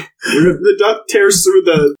 beep. The duck tears through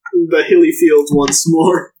the hilly fields once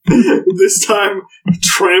more. This time,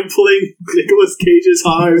 trampling Nicolas Cage's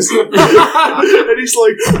hives. And he's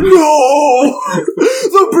like, no!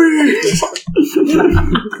 The beast!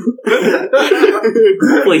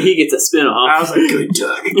 Hopefully he gets a spin-off. I was like, good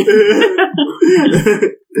duck.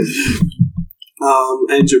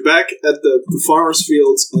 And you're back at the farmer's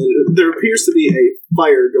fields, and there appears to be a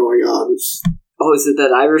fire going on. Oh, is it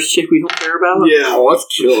that Irish chick we don't care about? Yeah. Oh, let's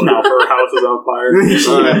kill her. Now her house is on fire.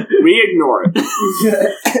 We ignore it.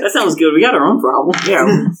 That sounds good. We got our own problem. Yeah.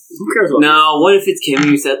 Who cares about No, what if it's Kim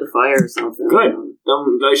who set the fire or something? Good.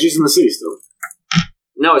 She's in the city still.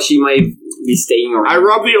 No, she might be staying around. I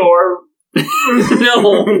rub the orb. No,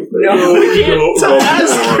 we can't.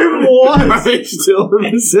 Ask him what? Are they still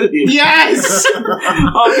in the city? Yes!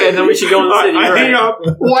 Okay, then we should go in the city. I You're hang right. up.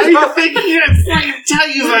 Why do you think he didn't fucking tell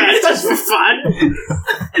you that? That's for fun.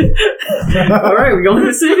 All right, we go in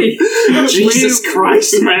the city. Jesus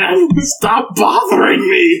Christ, man. Stop bothering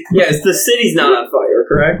me. Yes, the city's not on fire,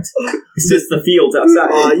 correct? It's just the fields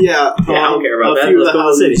outside. Yeah. Yeah, I don't care about a that. few of Let's go to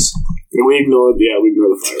the city. houses. We ignore the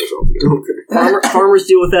fires altogether. Okay. Farmers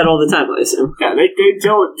deal with that all the time, I assume. Yeah, they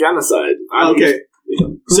deal with genocide. Okay.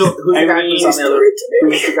 So, Who's the guy who's on the other side?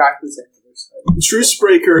 Who's the guy who's on the other side?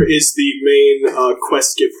 Truce-Breaker is the main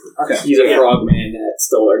quest giver. Okay. He's a frog man that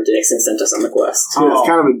stole our dicks and sent us on the quest. It's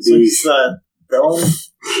kind of a So he's douche. the villain?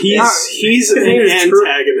 He's an name is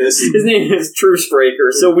antagonist. His name is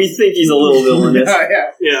Truce-Breaker, so we think he's a little villainous.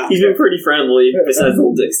 Yeah. Yeah. He's been pretty friendly, besides the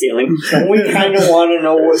whole dick stealing. Don't we kind of want to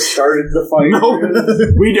know what started the fight?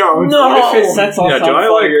 We don't. No! If it sets us Yeah, do on I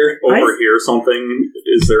fire. overhear something?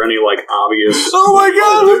 Is there any obvious? Oh my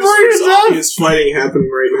god, the brain is There's dead! obvious fighting happening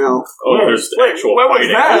right now. Oh, there's actual what was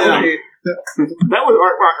fighting. that? Yeah. That was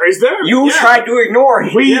is there? You tried to ignore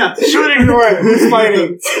him. We should ignore it. Who's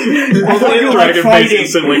fighting? The dragon face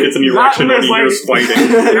instantly gets an erection when he hears fighting.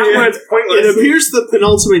 Not when it's pointless. It appears the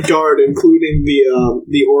penultimate guard, including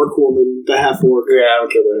the orc woman, the half orc, Yeah, I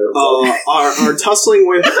don't care about her. are tussling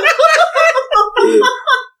with.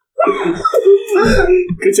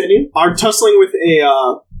 Continue. Are tussling with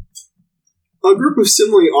a group of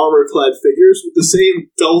similarly armor-clad figures with the same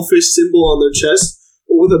dollfish symbol on their chest,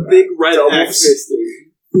 but with a big red X.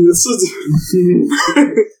 This is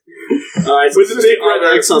Alright, so this is the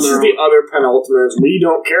other penultimate. We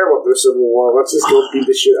don't care about their civil war. Let's just go beat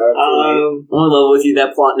the shit out of them. I'm in love with you.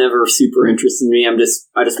 That plot never super interested me. I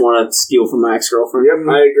just want to steal from my ex-girlfriend. Yep,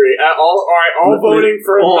 I agree. All voting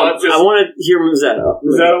for... I want to hear Mazzetto.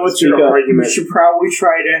 Mazzetto, what's your argument? We should probably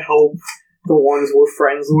try to help the ones we're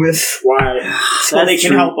friends with. Why? So they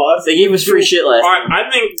can help us. They gave us free shit last time. I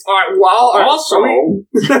think... Also,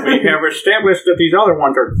 we have established that these other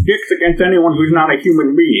ones are dicks against anyone who's not a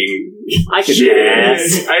human being. I could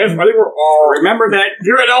pass. I think we're all... Remember that?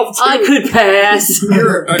 You're an elf too. I could pass.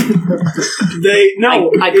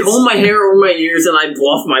 I comb my hair over my ears and I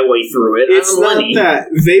bluff my way through it. It's not Lenny. that.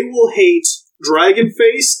 They will hate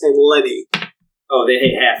Dragonface and Lenny. Oh, they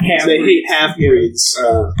hate half. They hate half-breeds.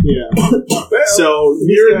 Yeah. So,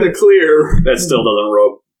 you're in the clear. That still doesn't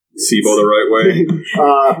rub Sibo the right way.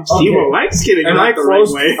 Sibo likes getting Am I the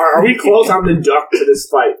close? right way. Are we close on the duck to this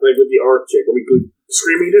fight? Like with the orc chick? Are we good?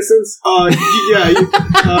 Screaming distance? Oh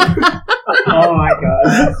my god.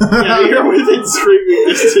 Yeah, you're within screaming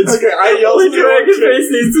distance. Okay, I yell at the Dragonface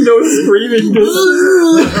needs to know screaming distance.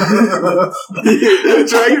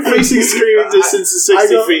 Dragon facing screaming distance is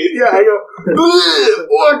 60 feet. Yeah, I go,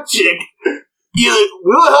 orc chick,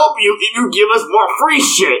 we'll help you if you give us more free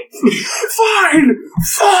shit. Fine!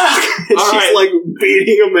 Fuck! And she's like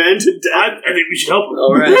beating a man to death. I think we should help him.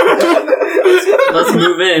 Alright. Let's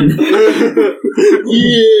move in.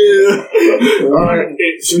 Yeah! Alright,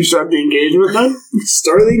 should we start the engagement then?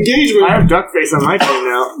 Start the engagement. I have duck face on my team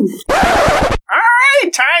now.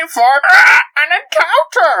 Alright, time for an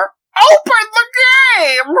encounter! Open the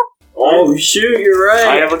game! Oh, shoot, you're right.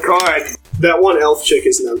 I have a card. That one elf chick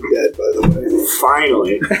is now dead, by the way.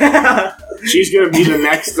 Finally. She's gonna be the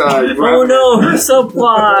next, oh no, her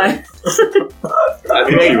supply! I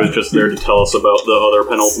think she was just there to tell us about the other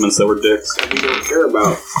penultimates that were dicks. we don't care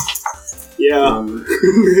about. Yeah.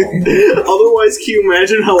 Otherwise, can you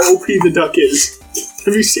imagine how OP the duck is?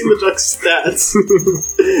 Have you seen the duck's stats?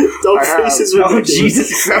 Duck face is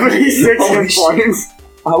ridiculous. 76 hit points.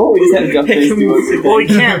 How about we just have duck face do it? Well, we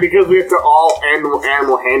can't because we have to all animal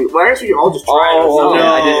handle. Well, I guess we can all just try it. Oh, no.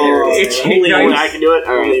 I didn't hear it. It's only when I can do it.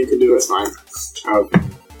 Alright, you can do it. It's fine.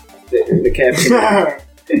 The caption.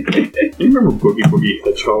 You remember Boogie Boogie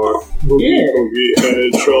Hedgehog? Boogie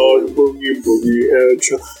Hedgehog, Boogie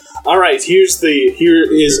Hedgehog. Alright, here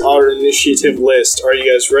is our initiative list. Are you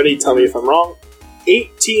guys ready? Tell me if I'm wrong.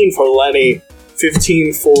 18 for Lenny,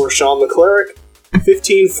 15 for Sean the Cleric,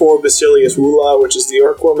 15 for Basilius Wula, which is the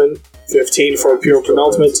Orc Woman, 15 for Pure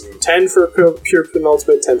Penultimate, 10 for Pure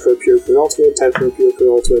Penultimate, 10 for Pure Penultimate, 10 for Pure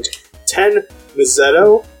Penultimate, 10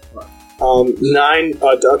 Mazzetto, 9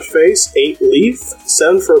 Duckface, 8 Leaf,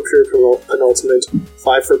 7 for Pure Penultimate,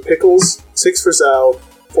 5 for Pickles, 6 for Zao,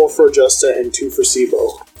 4 for Justa, and 2 for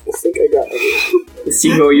Sibo. I think I got everything.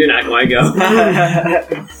 Sibo, you're not going to go.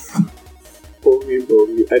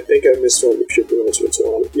 Boogie. I think I missed one of the Pure Penultimate,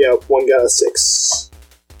 so yeah, one got a 6.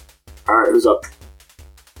 Alright, who's up?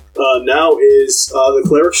 Now is the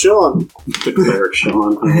Cleric Sean. The Cleric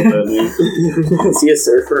Sean. I love that name. Is he a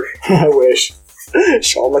surfer? I wish.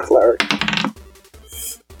 Sean the Cleric.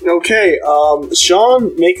 Okay,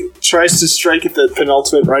 Sean tries to strike at the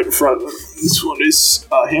penultimate right in front of him. This one is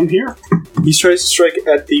him here. He tries to strike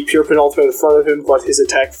at the Pure Penultimate in front of him, but his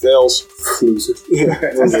attack fails. He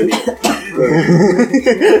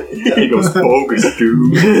goes bogus,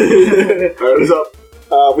 dude. Alright, who's up?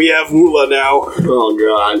 We have Wula now. Oh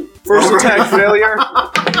god. First attack failure.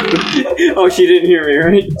 Oh, she didn't hear me,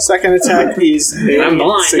 right? Second attack is I'm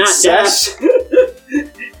blind, success. not deaf.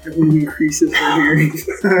 Everyone increases her hearing.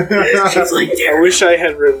 She's like, I wish I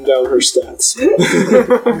had written down her stats.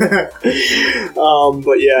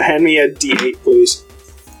 But yeah, hand me a D8, please.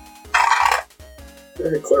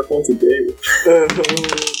 Clark wants a day.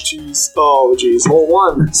 Oh, jeez. Well,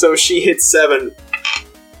 1. So she hits 7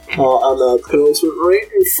 on the penultimate right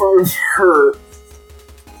in front of her.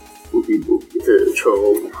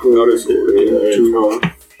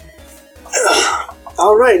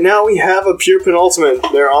 Alright, now we have a Pure Penultimate.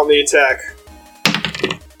 They're on the attack.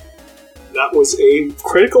 That was a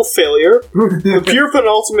critical failure. The Pure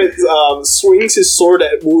Penultimate swings his sword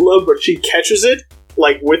at Wula, but she catches it,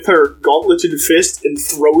 like, with her gauntleted fist and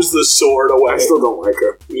throws the sword away. I still don't like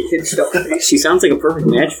her. she sounds like a perfect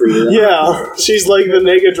match for you. Though. Yeah, she's like the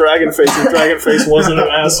Nega Dragonface if Dragonface wasn't an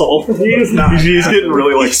asshole. He's getting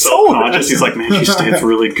really, like, self-conscious. He's like, man, she stands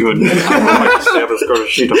really good. I don't like to stab this girl.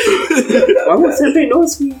 She doesn't. Why won't somebody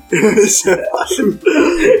notice me? It's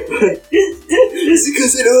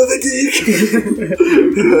because I don't have a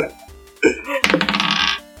dick.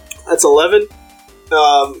 That's 11.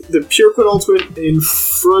 The Pure Penultimate in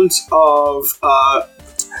front of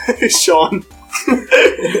Sean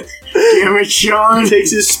Damn it, Sean.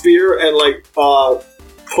 takes his spear and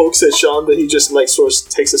pokes at Sean, but he just sort of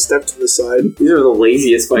takes a step to the side. These are the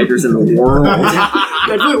laziest fighters in the world. I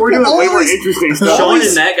feel like we're doing way more interesting stuff. Sean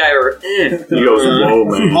and that guy are. He goes, whoa,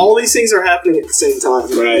 man. All these things are happening at the same time,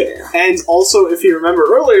 Right. And also, if you remember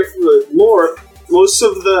earlier from the lore, most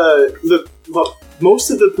of the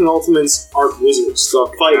penultimates aren't wizards, they're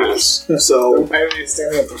fighters. So Why are you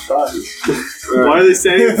standing at the front? why are they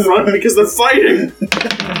standing in front? Because they're fighting.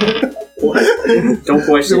 Don't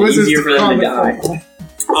question it. Easier for them to die.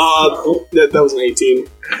 That was an 18.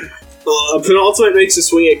 A penultimate makes a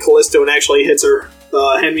swing at Callisto and actually hits her.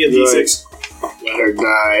 Hand me a d6. Let her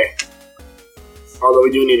die. Although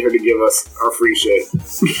we do need her to give us our free shit.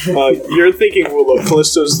 You're thinking, well,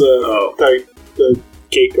 Callisto's the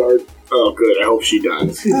gate guard. Oh, good. I hope she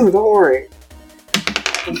dies. No, don't worry.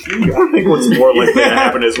 I think what's more likely to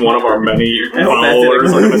happen is one of our many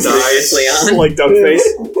followers are going to die. Like Duckface.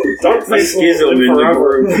 Duckface schism in the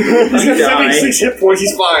group. He's got 76 hit points.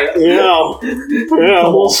 He's fine. Yeah,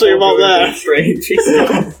 we'll see about that.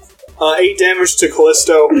 8 damage to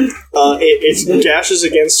Callisto. It gashes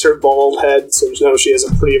against her bald head, so you know she has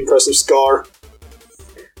a pretty impressive scar.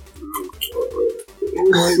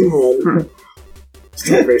 Is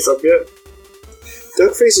Duckface up yet?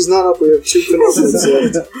 Duckface is not up. We have 2 penultimates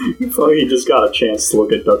left. I feel like he just got a chance to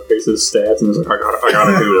look at Duckface's stats and was like, I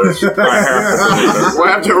gotta do this. I have to do this. We'll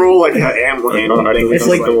have to roll like an ambush.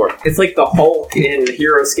 It's like the Hulk in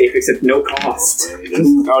HeroScape, except no cost.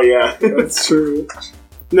 Oh, yeah. That's true.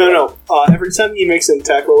 No. Every time he makes an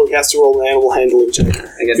attack roll, he has to roll an animal handling check.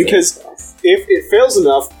 I guess because if it fails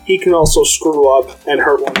enough, he can also screw up and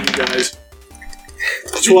hurt one of you guys.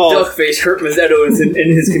 12. Duckface hurt Mazzetto in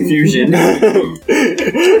his confusion.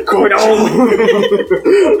 Going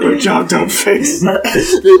on. Good job, Duckface.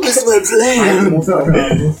 This is my plan.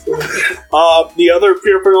 The other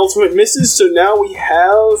pure penultimate misses, so now we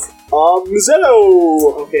have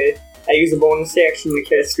Mazzetto. Okay. I use a bonus action to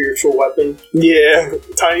cast Spiritual Weapon. Yeah,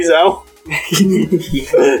 Tiny's out.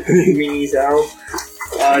 Mini's out.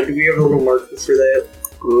 Do we have a little markers for that?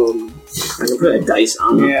 I can put a dice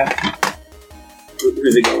on them. Yeah.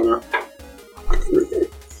 Who's it going on?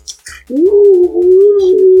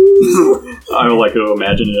 I would like to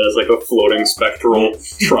imagine it as like a floating spectral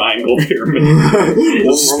triangle pyramid.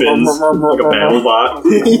 It spins like a battle bot. I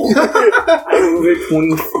move it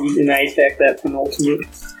 20 feet and I attack that penultimate.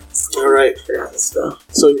 Alright.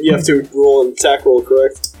 So you have to roll an attack roll,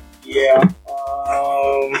 correct? Yeah.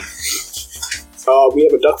 We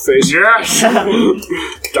have a duck face. Yes!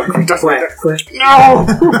 Quack. No!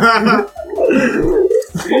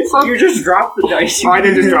 You just dropped the dice. I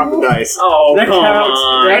didn't just drop the dice. Oh, That come counts.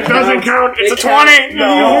 on. That doesn't count. It's a 20.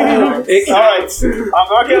 No. It counts. Alright. I'm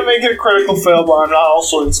not gonna make it a critical fail, but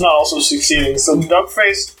it's not also succeeding. So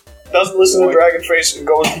Duckface doesn't listen to Dragonface and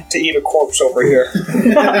goes to eat a corpse over here. At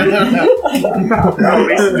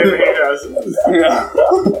least he does. Yeah.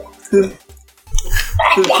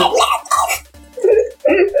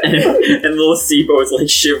 And little Sibo is like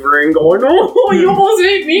shivering, going, "Oh, you almost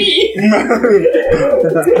ate me!"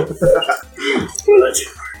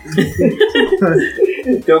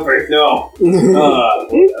 Don't break, no.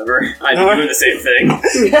 Whatever. I'd be doing the same thing.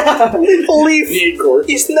 Leaf,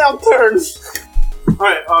 it's now turn.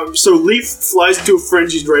 Alright, so Leaf flies into a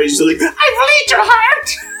frenzied rage. He's like, I bleed your heart!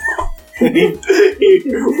 he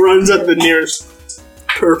runs at the nearest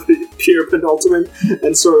pure penultimate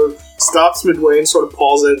and sort of stops midway and sort of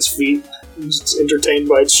paws at its feet. He's entertained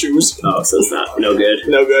by its shoes. Oh, so it's no good.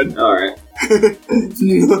 No good. Alright.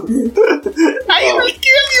 I will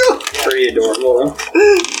kill you! Pretty adorable.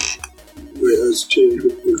 Wait, that's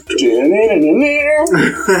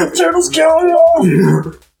Turtles killing you!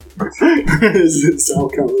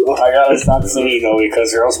 Sound coming off. I gotta stop singing though,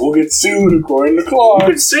 because or else we'll get sued according to You Claude.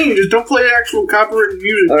 can sing, just don't play actual copyrighted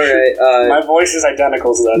music. Alright, My voice is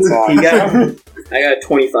identical to that song. I got a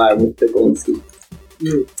 25 with the golden scoop.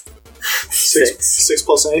 6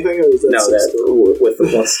 plus anything? Or is that No, 6 that with the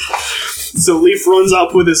plus. So Leaf runs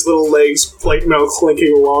up with his little legs, plate mail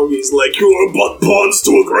clinking along. He's like, "You are but pawns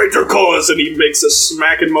to a greater cause," and he makes a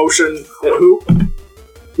smacking motion at who?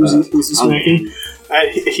 Who's he smacking? And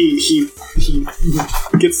he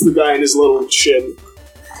gets the guy in his little shin.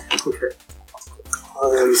 Okay.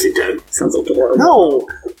 Is he dead? Sounds adorable. No!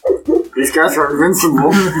 These guys are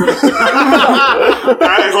invincible.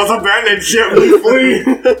 Guys, let's abandon ship. We flee.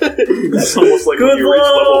 It's almost like when you reach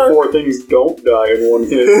level 4, things don't die in one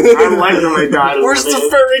hit. I like when they died. Where's the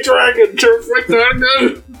fairy dragon? Terrific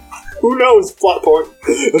dragon! Who knows? Plot point.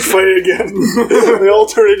 Let's fight it again. They all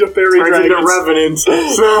turn into fairy Turns dragons. into revenants.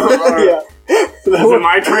 So, Yeah. Is it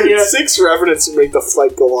my turn yet? 6 revenants would make the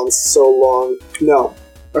flight go on so long. No.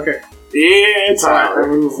 Okay. Yeah, it's alright. I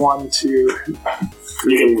move 1, 2.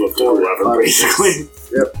 You can move to 11, basically.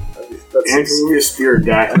 Yep. And can move your spirit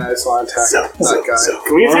guy. And I just want to attack that guy.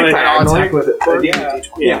 Can we attack diagonally? With it.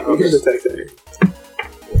 Yeah. We can attack that.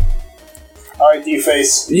 Alright,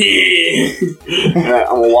 D-Face. Yeah.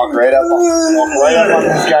 I'm gonna walk right up on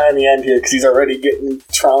this guy in the end here, because he's already getting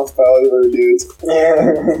trounced by all the other dudes.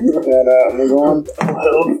 And I'm gonna go on.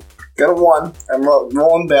 Got a 1. I'm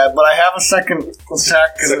rolling bad, but I have a second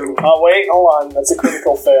attack. Oh, wait, hold on. That's a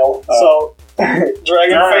critical fail. So,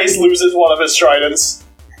 Dragonface loses one of his tridents.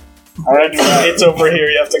 Alright, It's over here.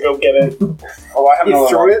 You have to go get it. oh, I have You another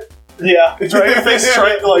threw one. it? Yeah.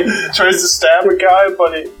 Dragonface tries to stab a guy,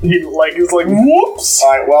 but he's like, whoops!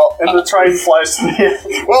 Alright, well, And the trident flies to the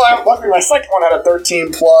end. well, luckily my second one had a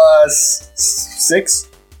 13 plus 6,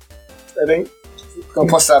 I think. No,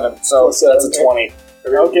 plus 7, so Plus 7, that's a 20.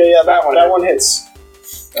 Okay, yeah, that one hits.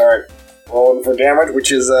 Alright, rolling for damage,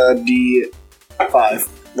 which is a D5.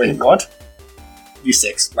 Wait, what?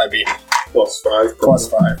 D6, might be. Plus 5. Plus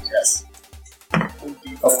 5, yes.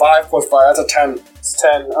 A 5 plus 5, that's a 10. It's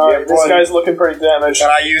 10. Alright, this guy's looking pretty damaged. And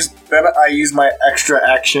I use my extra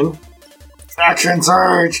action. Action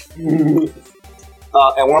surge!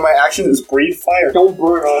 And one of my actions is breathe fire. Don't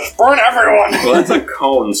burn us. Burn everyone! Well, that's a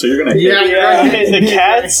cone, so you're gonna hit. Yeah, the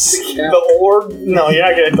cats, the orb. No, you're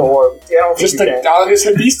not gonna hit the orb. Yeah, I don't think you can. I'll just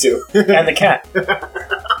hit these two. And the cat.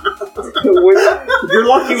 You're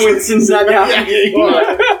lucky Winston's not happening.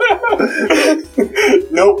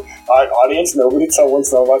 Nope. Alright, audience, nobody tell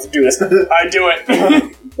Winston I'm about to do this. I do it.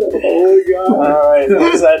 Oh god. Alright,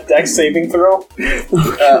 is that dex saving throw?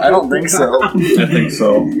 I don't think so. I think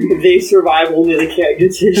so. If they survive, only the cat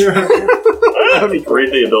gets hit. That'd be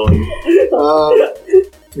great, the ability.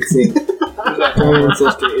 Let's see.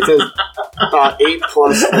 It says 8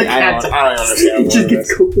 plus. I don't understand. It just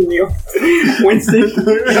gets cooked in the oven. Winston.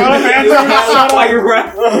 Shut up, Andrew! By your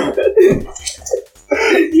breath.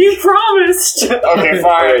 You promised. Okay,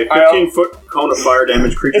 fine. 15-foot cone of fire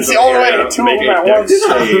damage creatures. It's the only way to area two make of them a at dex once.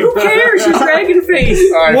 save. Who cares? She's dragon face.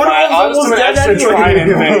 Alright, One of fine. them's I'll just almost do an dead extra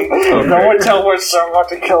anyway. trident thing. No one tell Winston I'm about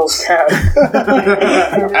to kill his cat.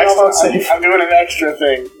 I'm doing an extra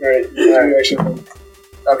thing. Right.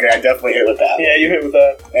 Okay, I definitely hit with that. Yeah, you hit with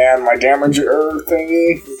that. And my damager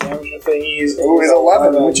thingy. Damage thingies. Oh, he's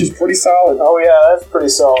 11, which is pretty solid. Oh yeah, that's pretty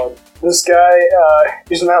solid. This guy,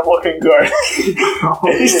 he's not looking good.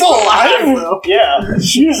 He's still alive? Yeah.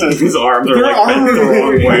 Jesus. His arms are like bent the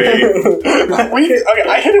wrong way. Okay,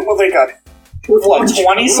 I hit him with like a... What,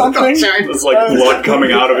 20 something? There's like blood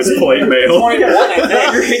coming out of his plate mail. 21,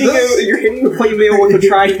 I think. You're hitting the plate mail with a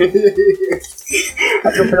trident. I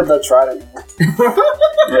have to pick up that trident.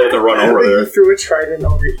 You have to run over there. threw a trident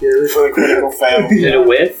over here. For the critical fail. Did it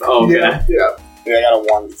whiff? Oh, okay. Yeah, I got a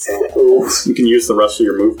 1, so... You can use the rest of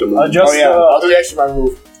your move to move. Just, I'll do actually my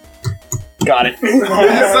move. Got it.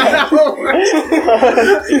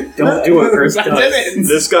 Don't do it first.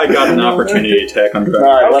 This guy got an opportunity attack on Dragon.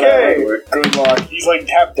 Alright, Okay. whatever. Good luck. He's like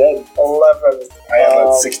half dead. 11. I have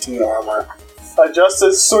a 16 armor.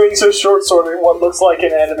 Justice swings her short sword at what looks like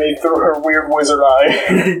an enemy through her weird wizard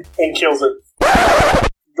eye and kills it.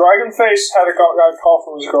 Dragonface had a call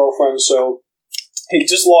from his girlfriend, so he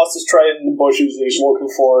just lost his trident in the bushes and he's looking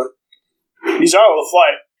for it. He's out of the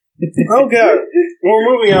fight. Okay, we're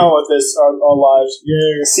moving on with this, our lives.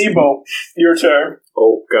 Yeah. Sibo, your turn.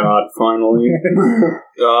 Oh god, finally.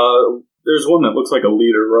 There's one that looks like a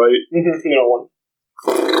leader, right? You know one.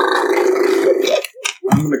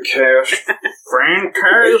 I'm gonna cast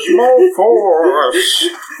Phantasmal Force.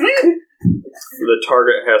 The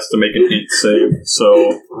target has to make an int save,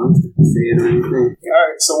 so...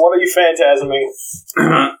 Alright, so what are you phantasming?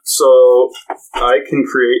 So, I can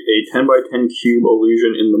create a 10 by 10 cube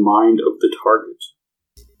illusion in the mind of the target.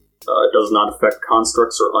 It does not affect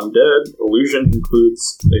constructs or undead. Illusion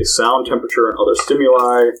includes a sound, temperature, and other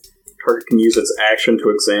stimuli. Target can use its action to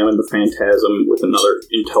examine the phantasm with another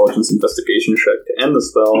intelligence investigation check to end the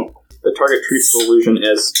spell. The target treats the illusion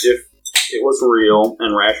as if it was real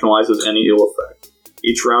and rationalizes any ill effect.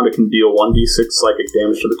 Each round it can deal 1d6 psychic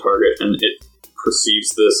damage to the target, and it perceives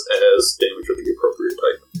this as damage of the appropriate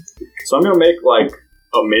type. So I'm gonna make, like,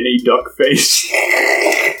 a mini duck face.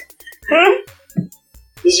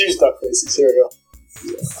 Just use duck faces, here we go.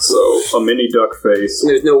 So, a mini duck face.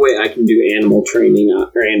 There's no way I can do animal training or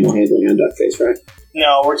animal handling on Duckface, right?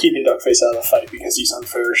 No, we're keeping Duckface out of the fight because he's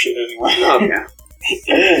unfair as shit anyway. Okay.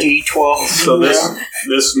 D12. So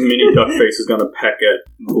this mini duck face is gonna peck at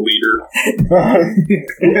the leader.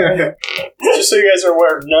 Just so you guys are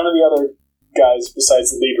aware, none of the other guys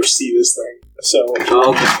besides the leader see this thing. So,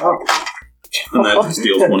 Okay. And that just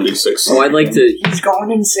deals 1d6. Oh, I'd like to... He's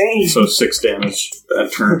going insane. So 6 damage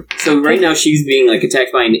that turn. So right now she's being, like,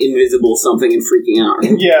 attacked by an invisible something and freaking out,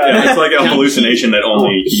 right? yeah. It's like a hallucination that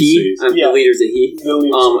only he sees. The leader's a he.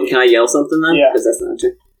 Can I yell something then? Yeah. Because that's not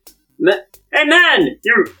true. Hey man,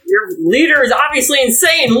 your leader is obviously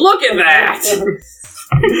insane. Look at that.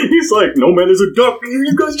 He's like, no man is a duck.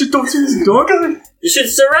 You guys just don't see this duck. You should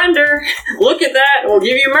surrender. Look at that. We'll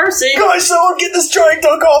give you mercy. Guys, someone get this giant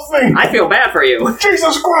duck off me! I feel bad for you.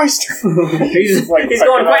 Jesus Christ! He's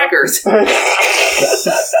going quackers. I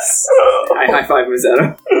high five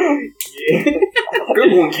Mazzetto.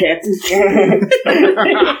 Good one, Captain.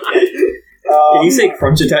 Can you say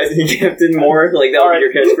crunchitizing Captain more? Like that would be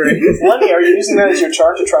your catchphrase. Lenny, are you using that as your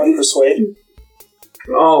charge to try and persuade?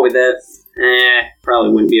 Oh, with that,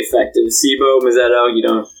 probably wouldn't be effective. Sibo, Mazzetto, you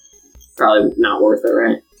don't. Probably not worth it,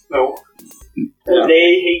 right? No. Yeah.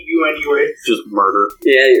 They hate you anyway. Just murder.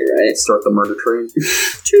 Yeah, you're right. Start the murder train.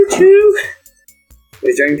 Choo choo.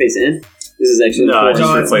 Wait, Dragon Face in? This is actually No, important.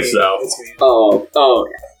 just replace it out. Oh,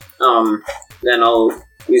 okay. Then I'll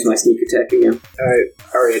use my sneak attack again.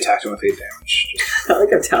 I already attacked him with 8 damage. I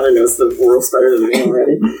like how Tyler knows the rules better than me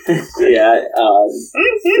already. Yeah,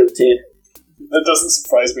 13. That doesn't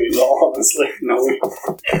surprise me at all, honestly. No.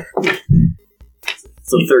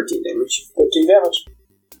 So 13 damage. 13 damage.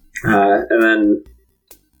 And then...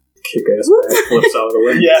 Kick-ass bag flips out of the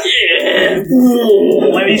way. Yeah. Yeah!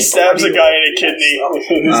 Lenny stabs a guy in a kidney.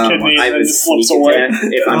 In his kidney, I and then would just flips sneak away. attack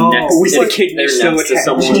if I'm next. with If the kidney they're still next to attached.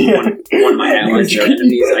 someone, one of my allies or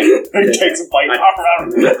enemies, I He takes a bite.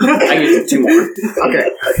 I get 2 more. Okay.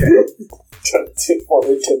 For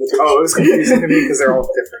intimidation. Oh, it was confusing to me because they're all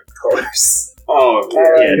different colors. Oh,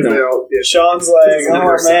 yeah, Because they're all Sean's like,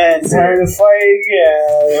 oh man, time to fight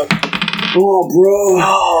again. Oh, bro.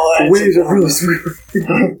 Oh, The waves are really sweet.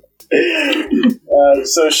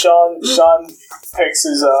 So Sean picks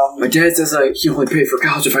his My dad says he only pay for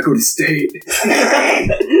college if I go to state.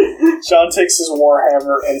 Sean takes his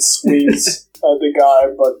warhammer and swings at the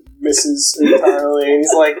guy, but misses entirely. And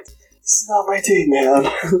he's like, "This is not my team, man.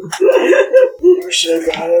 You should have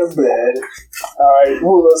got out of bed." All right,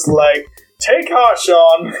 Rula's like, "Take heart,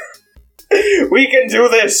 Sean. We can do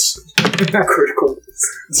this." critical.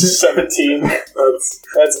 17.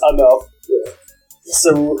 That's enough. Yeah.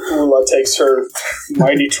 So Rula takes her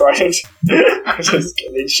mighty trident. Just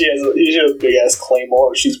kidding. She has a big ass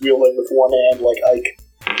claymore. She's wielding with one hand like Ike.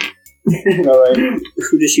 Alright.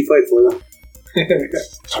 Who does she fight for, though?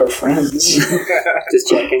 Her friends. Just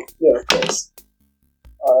checking. Yeah, of course.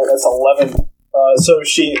 Alright, that's 11. So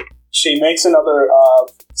she makes another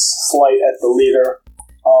slight at the leader,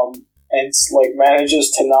 and like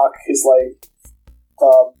manages to knock his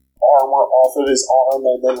armor off of his arm,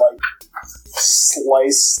 and then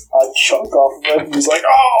slice a chunk off of it. And he's like,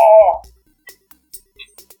 "Oh,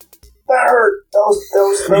 that hurt. That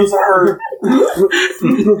was a hurt."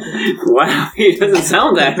 Wow, he doesn't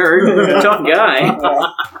sound that hurt. He's a tough guy.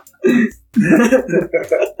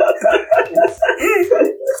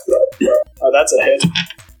 That's a hit.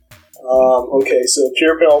 Okay, so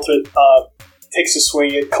Pure Penultimate takes a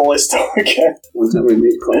swing at Callisto again. One time we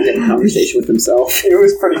made Clark have a conversation with himself. It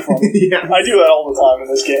was pretty funny. Yeah. I do that all the time in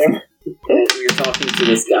this game. We were talking to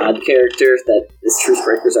this god character that is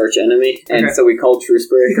Truce-Breaker's arch enemy, and so we called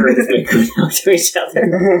Truce-Breaker and we talk to each other.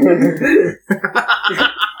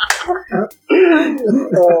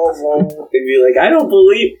 Oh, man. He'd be like, I don't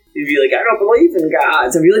believe in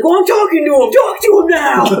gods. I'd be like, well, I'm talking to him. Talk to him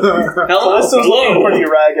now. Hello. Callisto's looking pretty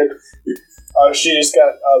ragged. She just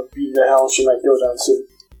got beaten to hell. She might go down soon.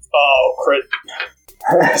 Oh, crit.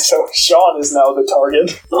 So Sean is now the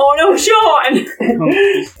target. Oh no, Sean!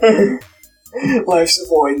 Life's a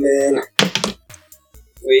void, man.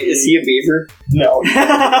 Wait, is he a beaver? No.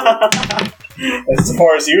 As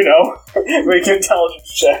far as you know. Make an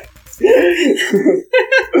intelligence check. Do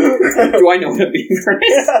I know what a beaver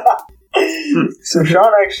is? So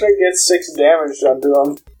Sean actually gets 6 damage done to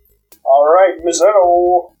him. Alright,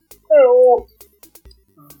 Mazzetto. Hello.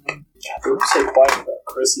 God, they were so quiet about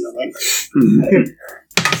Chris yelling.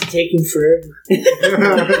 It's taking forever.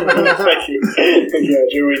 Thank you. Yeah,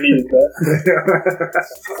 Joe, we needed that.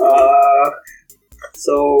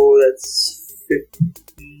 So that's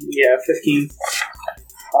 15.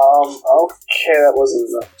 Okay, that wasn't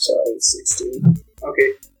enough. Sorry, it's 16. Okay.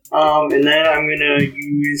 And then I'm gonna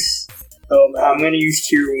use. I'm gonna use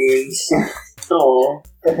Cure Wounds. Oh,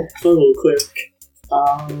 a little quick.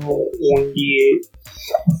 1d8.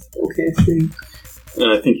 Okay, 3. And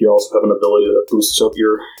I think you also have an ability that boosts up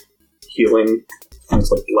your healing. It's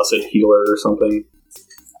like Blessed Healer or something.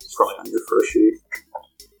 It's probably on your first sheet.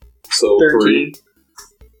 So 13. 3.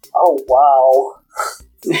 Oh, wow.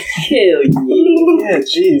 Hell yeah. Yeah,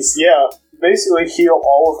 jeez, yeah. Basically heal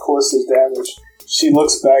all of Callista's damage. She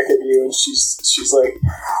looks back at you and she's like,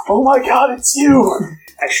 "Oh my god, it's you!"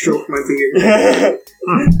 I stroke my beard.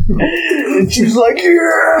 And she's like,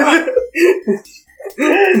 "Yeah!"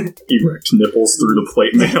 Erect nipples through the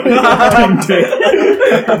plate mail.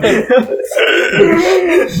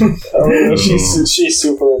 Oh, yeah, she's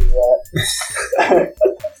super into that.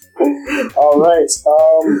 Alright,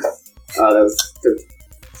 Oh, that was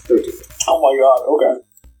 13. oh my god, okay.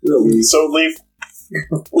 So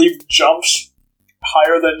leave jumps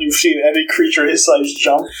higher than you've seen any creature his size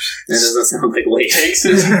jump. That doesn't sound like Leaf.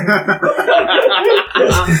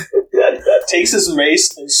 Takes his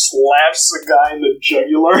mace and slaps the guy in the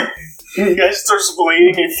jugular. The guy starts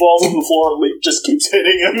bleeding, he falls on the floor, and Leaf just keeps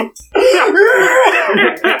hitting him.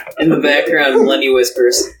 In the background, Lenny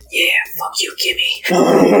whispers, "Yeah, fuck you, Kimmy.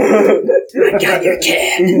 I got your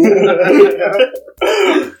cat."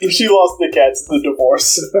 She lost the cat to the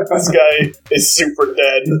divorce. This guy is super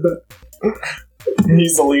dead.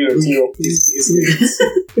 He's the leader too.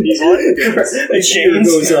 He's what? The chains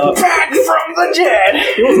goes up. back from the dead.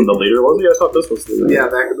 He wasn't the leader, was he? I thought this was the leader. Yeah,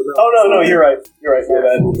 back in the middle. Oh no, you're right. You're right. My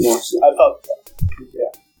bad. I thought.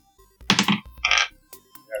 Yeah.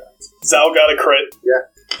 Zao got a crit. Yeah.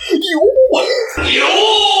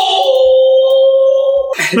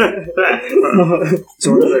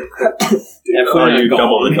 Sort of a You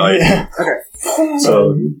double the dice. Okay. So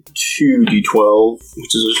 2d12,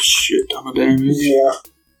 which is a shit ton of damage. Yeah.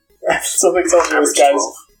 Something tells me this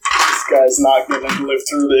guy's not gonna live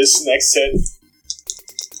through this next hit.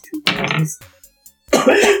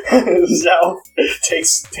 Zhao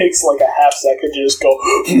takes like a half second to just go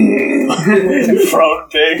frown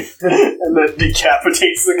big and then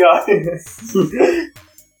decapitates the guy.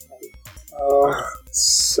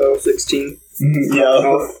 so 16.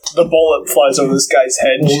 Yeah, the bullet flies over this guy's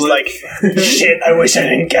head and she's like, "Shit, I wish I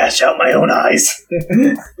didn't gash out my own eyes."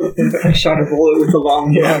 I shot a bullet with a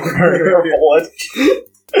long her bullet.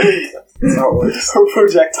 That's how it works. Her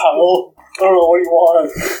projectile. I don't know what you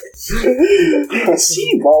want.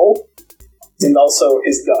 Seabo. And also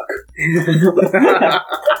his duck.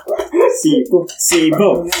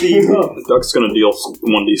 Seabo. The duck's gonna deal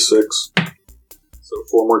 1d6. So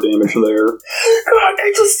 4 more damage there. God,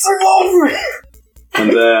 they just threw over me. And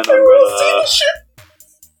then I'm gonna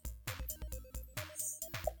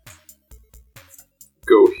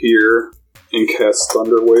go here and cast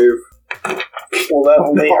Thunder Wave. Will that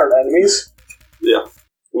only hurt enemies? Yeah.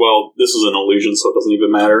 Well, this is an illusion, so it doesn't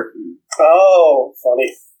even matter. Oh,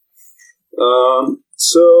 funny.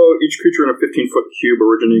 So each creature in a 15-foot cube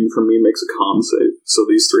originating from me makes a con save. So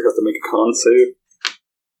these 3 have to make a con save.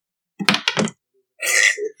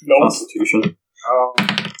 Nope. Constitution.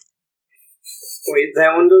 Wait,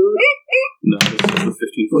 that one doesn't? No, this is the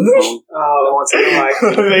 15-foot cone. Oh, what's that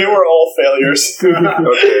like? They were all failures.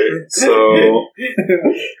 Okay, so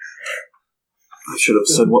I should have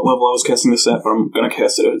said what level I was casting this at, but I'm going to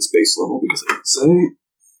cast it at its base level because I didn't say.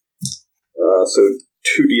 So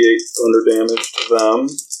 2d8 thunder damage to them.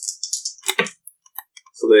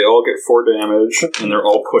 So they all get 4 damage, and they're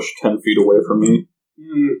all pushed 10 feet away from me. I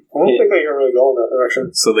don't think I can really go in that direction.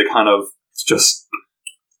 So they kind of just...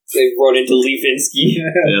 They run into Leafinsky.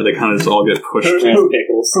 Yeah, they kind of just all get pushed.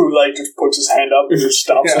 Pickles. Who, like, just puts his hand up and just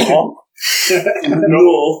stops them all.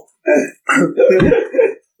 No.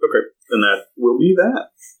 Okay, and that will be that.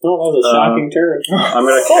 Oh, that was a shocking turn. I'm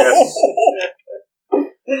going to cast...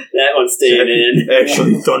 That one's staying in.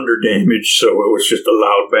 Actually, thunder damage, so it was just a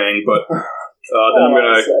loud bang, but... then I'm going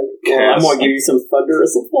to Well, I'm going to give you some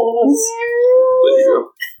thunderous applause. There you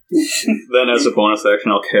go. Then, as a bonus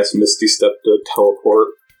action, I'll cast Misty Step to teleport.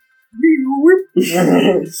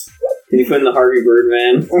 Can you put in the Harvey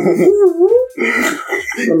Birdman?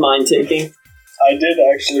 The mind taking. I did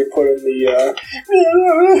actually put in the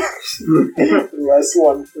last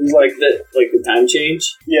one. It was Like the time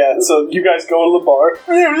change? yeah, so you guys go to the bar.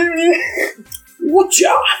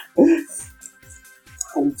 Whatcha?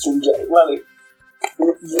 Lenny.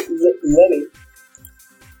 Lenny.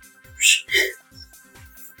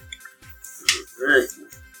 Alright.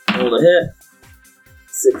 Roll a hit.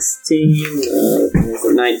 16.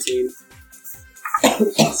 19.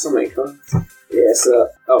 So many cards. Yeah, so.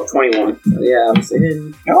 Oh, 21. Yeah, I'm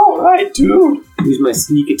saying. Alright, dude. Use my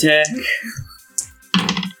sneak attack.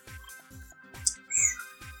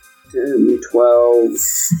 10, 12,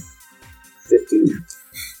 15.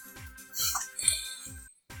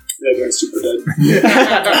 That guy's super dead.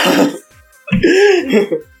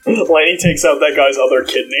 Lenny takes out that guy's other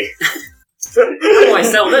kidney. How do I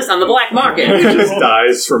sell this on the black market? He just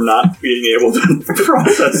dies from not being able to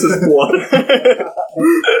process his blood.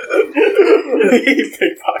 He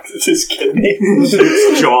pickpockets his kidney.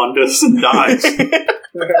 It's jaundice and dies.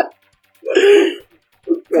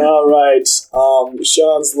 Alright,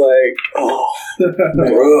 Sean's like, oh,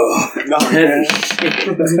 not Heavy.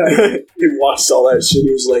 He watched all that shit,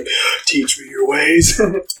 he was like, teach me your ways.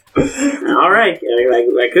 Alright,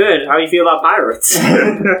 I could. How do you feel about pirates?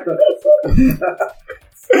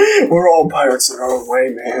 We're all pirates in our own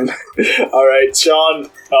way, man. Alright, Sean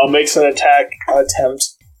makes an attack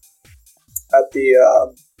attempt at the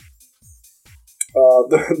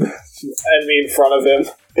enemy in front of him.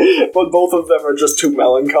 But both of them are just too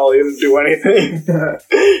melancholy to do anything.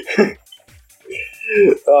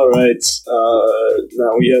 Alright,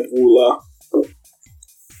 now we have Wula,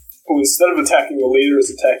 who instead of attacking the leader is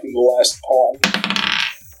attacking the last pawn.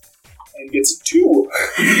 And gets a 2.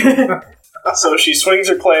 So she swings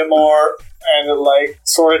her claymore, and it, like,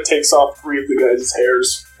 sort of takes off 3 of the guys'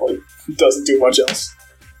 hairs. Like, doesn't do much else.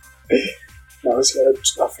 Now he's got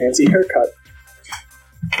a fancy haircut.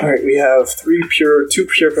 Alright, we have 2 pure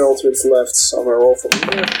penultimates left, so I'm gonna roll for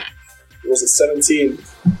Leader. It was a 17.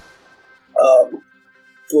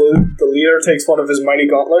 The leader takes one of his mighty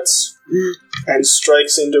gauntlets and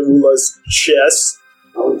strikes into Wula's chest.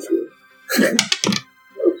 5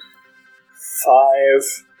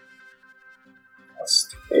 plus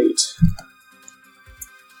 8.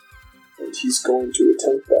 And he's going to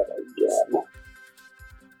attempt that again.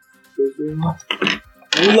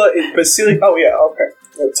 Wula is Basilius. Oh, yeah, okay.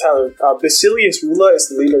 Basilius Wula is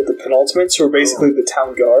the leader of the penultimates, who are basically the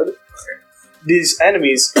town guard. These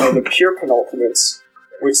enemies are the pure penultimates,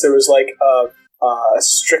 which there was like a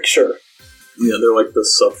stricture. Yeah, they're like the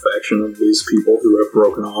sub-faction of these people who have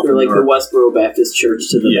broken off. They're like the Westboro Baptist Church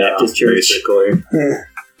to the Baptist Church. Basically.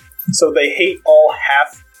 So they hate all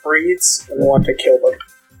half-breeds and want to kill them.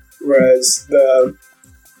 Whereas the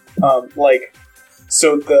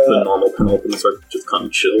normal penultimates are just kind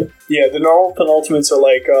of chill. Yeah, the normal penultimates are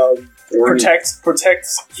like protect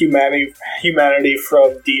humanity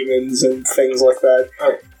from demons and things like that.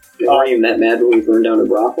 They weren't even that mad when we burned down a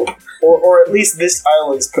brothel. Or at least this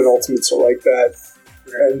island's penultimates are like that.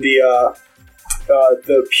 And the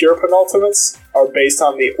pure penultimates are based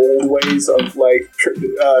on the old ways of like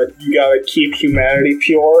you gotta keep humanity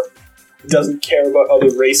pure. It doesn't care about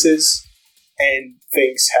other races and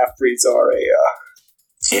thinks half-breeds are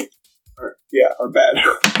bad.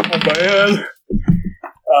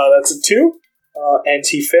 That's a 2. And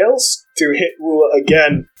he fails to hit Wula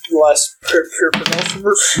again. Last pure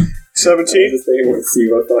penultimates. 17. Let's see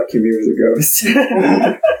what I thought Kimmy was a ghost.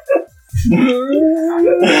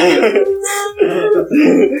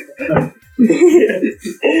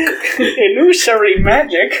 Illusory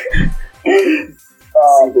magic.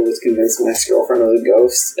 Siebel was convinced my ex-girlfriend was a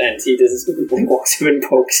ghost, and he just walks up and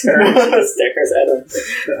pokes her and just stickers at him.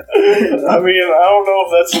 I mean, I don't know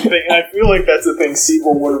if that's the thing. I feel like that's the thing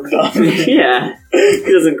Siebel would have done. Yeah.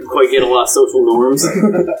 He doesn't quite get a lot of social norms.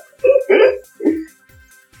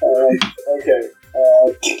 Okay.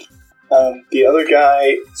 The other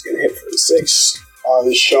guy is going to hit for the 6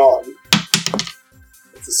 on Sean.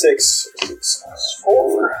 It's a 6. 6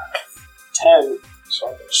 4. 10.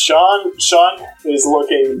 Sean is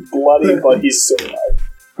looking bloody, but he's still alive.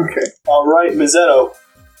 Okay. Alright, Mazzetto.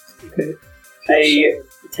 Okay. I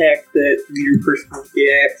attack that leader person with the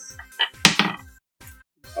axe.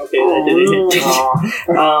 Okay, that didn't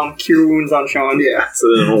hit. Cure wounds on Sean. Yeah. So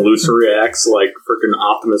then illusory acts like freaking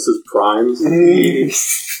Optimus's primes.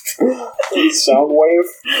 Soundwave.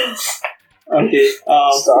 Okay.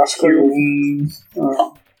 Stars Cure wounds.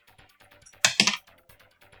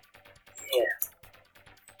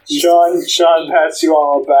 Sean pats you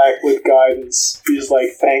on the back with guidance. He's like,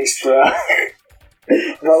 thanks, bro.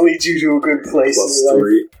 That'll lead you to a good place. Plus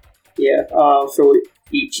 3. Yeah, so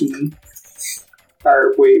 18.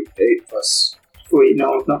 Or wait, 8 plus. Wait,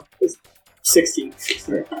 no. It's 16.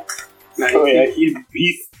 16. Oh yeah, he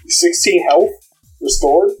 16 health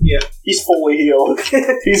restored? Yeah. He's fully healed.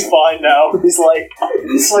 He's fine now. He's like,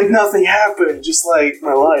 it's like nothing happened, just like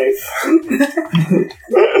my life.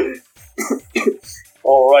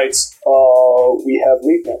 Alright, we have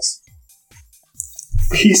Leaf next.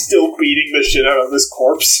 He's still beating the shit out of this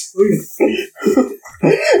corpse.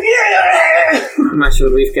 I'm not sure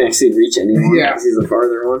Leaf can actually reach anyone. Yeah. He's the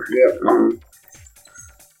farther one. Yeah.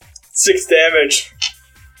 6 damage.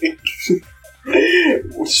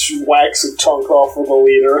 Whacks a chunk off of the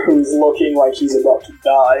leader, who's looking like he's about to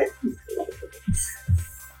die.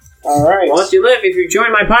 Alright. Won't you live if you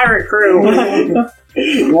join my pirate crew?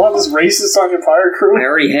 You want this racist on your pirate crew? I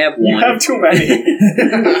already have one. You have too many.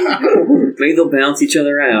 Maybe they'll balance each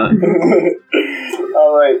other out.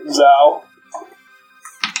 Alright, Zhao.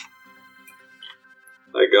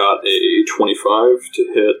 I got a 25 to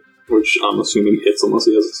hit, which I'm assuming hits unless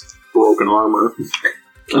he has broken armor.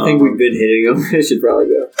 I think we've been hitting him. It should probably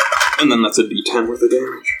go. And then that's a d10 worth of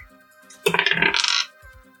damage.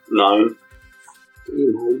 9.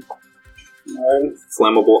 9.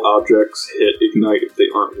 Flammable objects hit ignite if they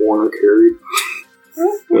aren't worn or carried.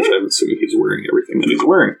 Which I'm assuming he's wearing everything that he's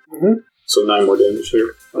wearing. Mm-hmm. So 9 more damage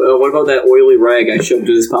there. What about that oily rag I shoved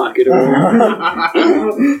in his pocket? Oh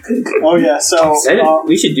yeah, so...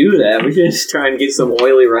 we should do that. We should just try and get some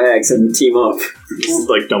oily rags and team up. Just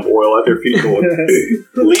like dump oil at their feet.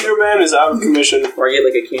 Leader Man is out of commission. Or I get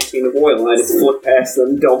like a canteen of oil and I just flip past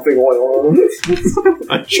them dumping oil on them.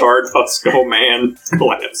 A charred Husco man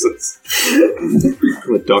collapses.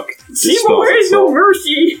 The duck Seymour, where's no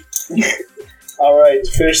mercy? Alright,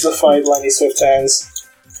 finish the fight, Lenny Swift Hands.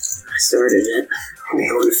 I started it. I'm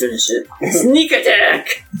going to finish it. Sneak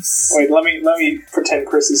attack! Wait, let me pretend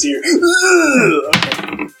Chris is here.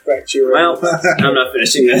 Okay, back to you. Well, I'm not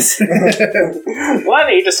finishing this.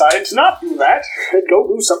 Lenny decided to not do that and go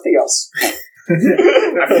do something else. I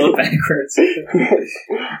float backwards. This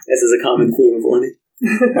is a common theme of Lenny.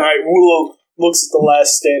 Alright, Wulo looks at the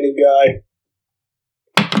last standing guy.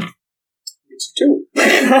 It's 2.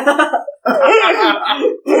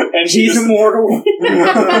 And He's immortal.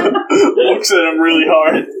 looks at him really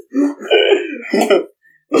hard.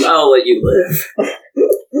 I'll let you live.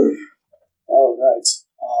 Alright.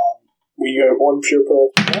 We got 1 pure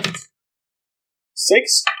pearl left.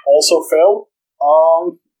 6 also failed.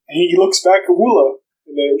 And he looks back at Wula.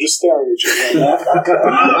 And they're just staring at each other.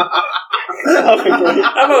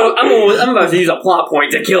 I'm about to use a plot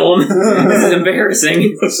point to kill him. This is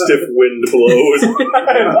embarrassing. A stiff wind blows.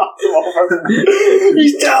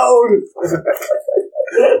 He's down!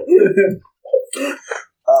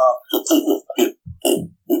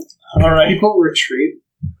 Alright. People retreat.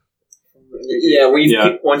 Yeah,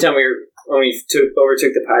 one time when we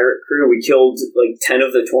overtook the pirate crew, we killed like 10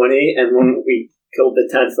 of the 20, and when we killed the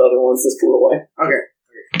 10th, the other ones just flew away. Okay.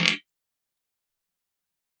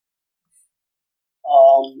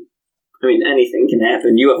 I mean, anything can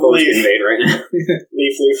happen. UFOs can invade right now.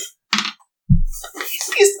 Leaf.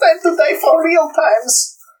 It's time to die for real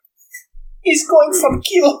times. He's going for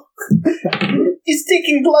kill. He's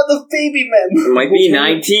taking blood of baby men. It might be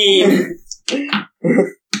 19.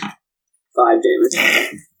 5 damage.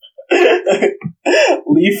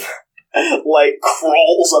 Leaf,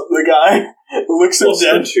 crawls up the guy, looks him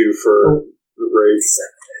dead. 2 for rage.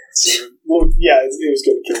 Well, yeah, it was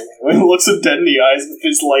gonna kill him. He looks him dead in the eyes with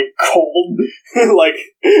his, cold,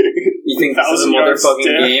 You think this is a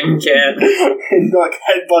motherfucking game, cat? And,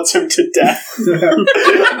 headbutts him to death.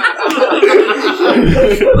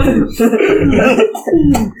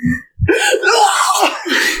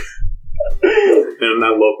 And I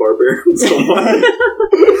love barbarians so much.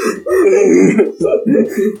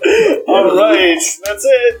 Alright, that's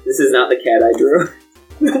it. This is not the cat I drew.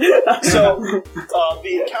 So,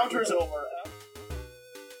 the encounter's over.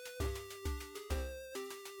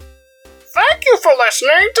 Thank you for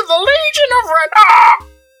listening to the Legion of Renab!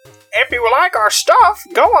 If you like our stuff,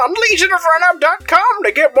 go on legionofrenab.com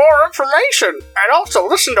to get more information, and also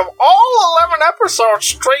listen to all 11 episodes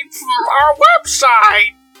straight from our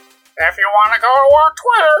website. If you want to go to our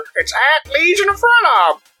Twitter, it's @Legion of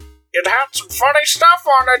Renab. It had some funny stuff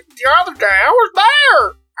on it the other day. I was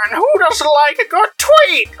there! And who doesn't like a good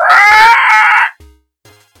tweet?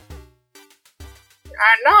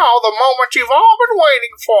 And now, the moment you've all been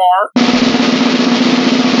waiting for.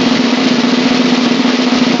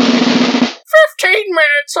 15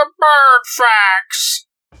 minutes of bird facts.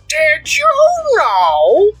 Did you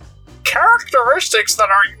know? Characteristics that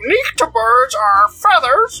are unique to birds are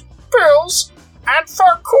feathers, bills, and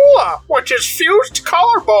furcula, which is fused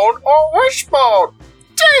collarbone or wishbone.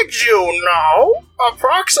 Did you know?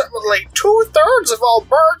 Approximately 2/3 of all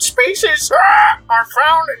bird species are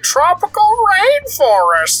found in tropical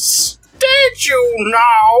rainforests. Did you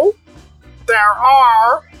know? There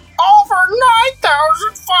are over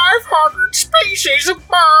 9,500 species of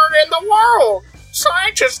bird in the world.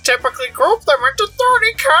 Scientists typically group them into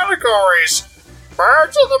 30 categories.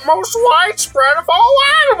 Birds are the most widespread of all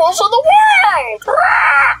animals in the world.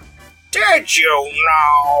 Did you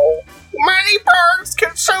know? Many birds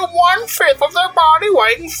consume 1/5 of their body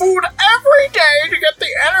weight in food every day to get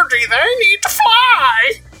the energy they need to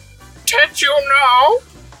fly. Did you know?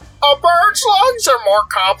 A bird's lungs are more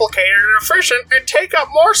complicated and efficient and take up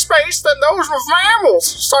more space than those of mammals,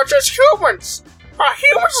 such as humans. A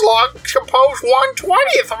human's lung composes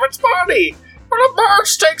 1/20th of its body, but a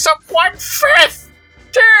bird's takes up 1/5.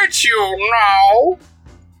 Did you know?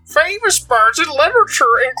 Famous birds in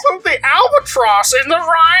literature include the albatross in the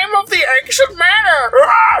Rime of the Ancient Manor,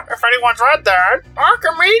 if anyone's read that.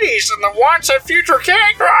 Archimedes in the Once and Future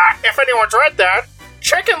King, if anyone's read that.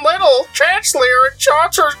 Chicken Little, Chancellor in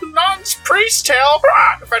Chaucer's Nun's Priest Tale,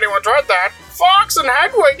 if anyone's read that. Fox and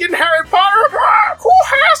Hedwig in Harry Potter, who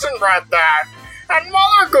hasn't read that? And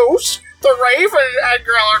Mother Goose, the Raven,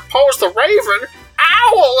 Edgar Allan Poe's The Raven,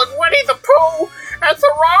 Owl in Winnie the Pooh, and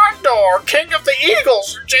Thorondor, King of the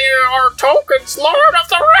Eagles, J.R.R. Tolkien's Lord of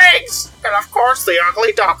the Rings, and of course the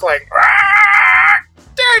Ugly Duckling.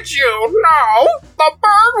 Did you know the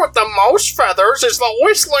bird with the most feathers is the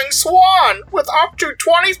whistling swan, with up to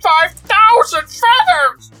 25,000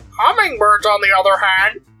 feathers? Hummingbirds, on the other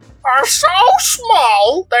hand, are so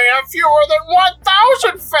small they have fewer than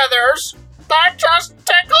 1,000 feathers. That just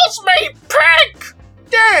tickles me pink!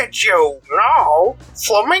 Did you know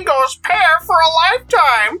flamingos pair for a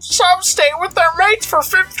lifetime? Some stay with their mates for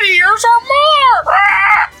 50 years or more!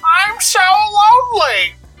 I'm so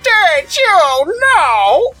lonely! Did you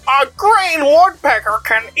know a green woodpecker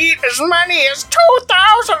can eat as many as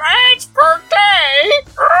 2,000 ants per day?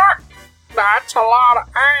 That's a lot of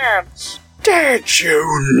ants. Did you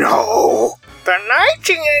know the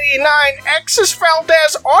 1989 Exis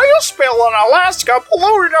Valdez oil spill in Alaska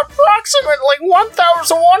polluted approximately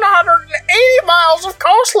 1,180 miles of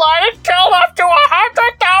coastline and killed up to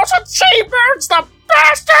 100,000 seabirds, the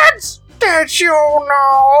bastards? Did you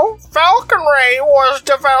know falconry was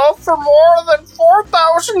developed for more than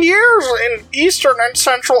 4,000 years in Eastern and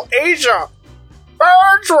Central Asia?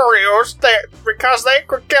 Birds were used because they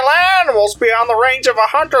could kill animals beyond the range of a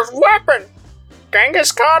hunter's weapon.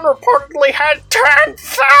 Genghis Khan reportedly had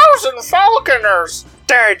 10,000 falconers.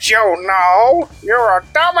 Did you know? You're a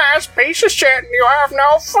dumbass piece of shit and you have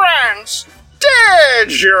no friends.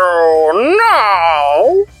 Did you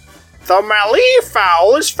know? The Mallee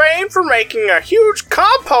fowl is famed for making a huge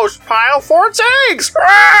compost pile for its eggs.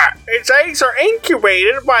 Its eggs are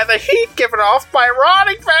incubated by the heat given off by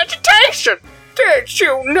rotting vegetation. Did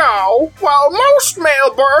you know? While most male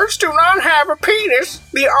birds do not have a penis,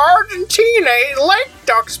 the Argentine lake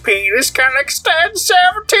duck's penis can extend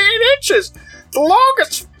 17 inches. The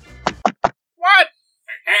longest... What?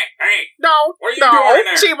 Hey, No, what are you no, doing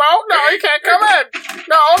there? Simo, no, you can't come in.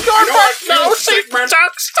 No, I'm going back. No, Simo,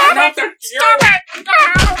 stop it! Stop it!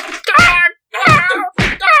 No, God! No!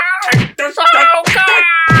 Oh, God!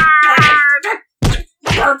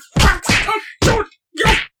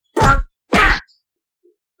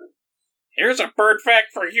 Here's a bird fact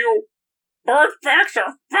for you. Bird facts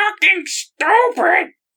are fucking stupid!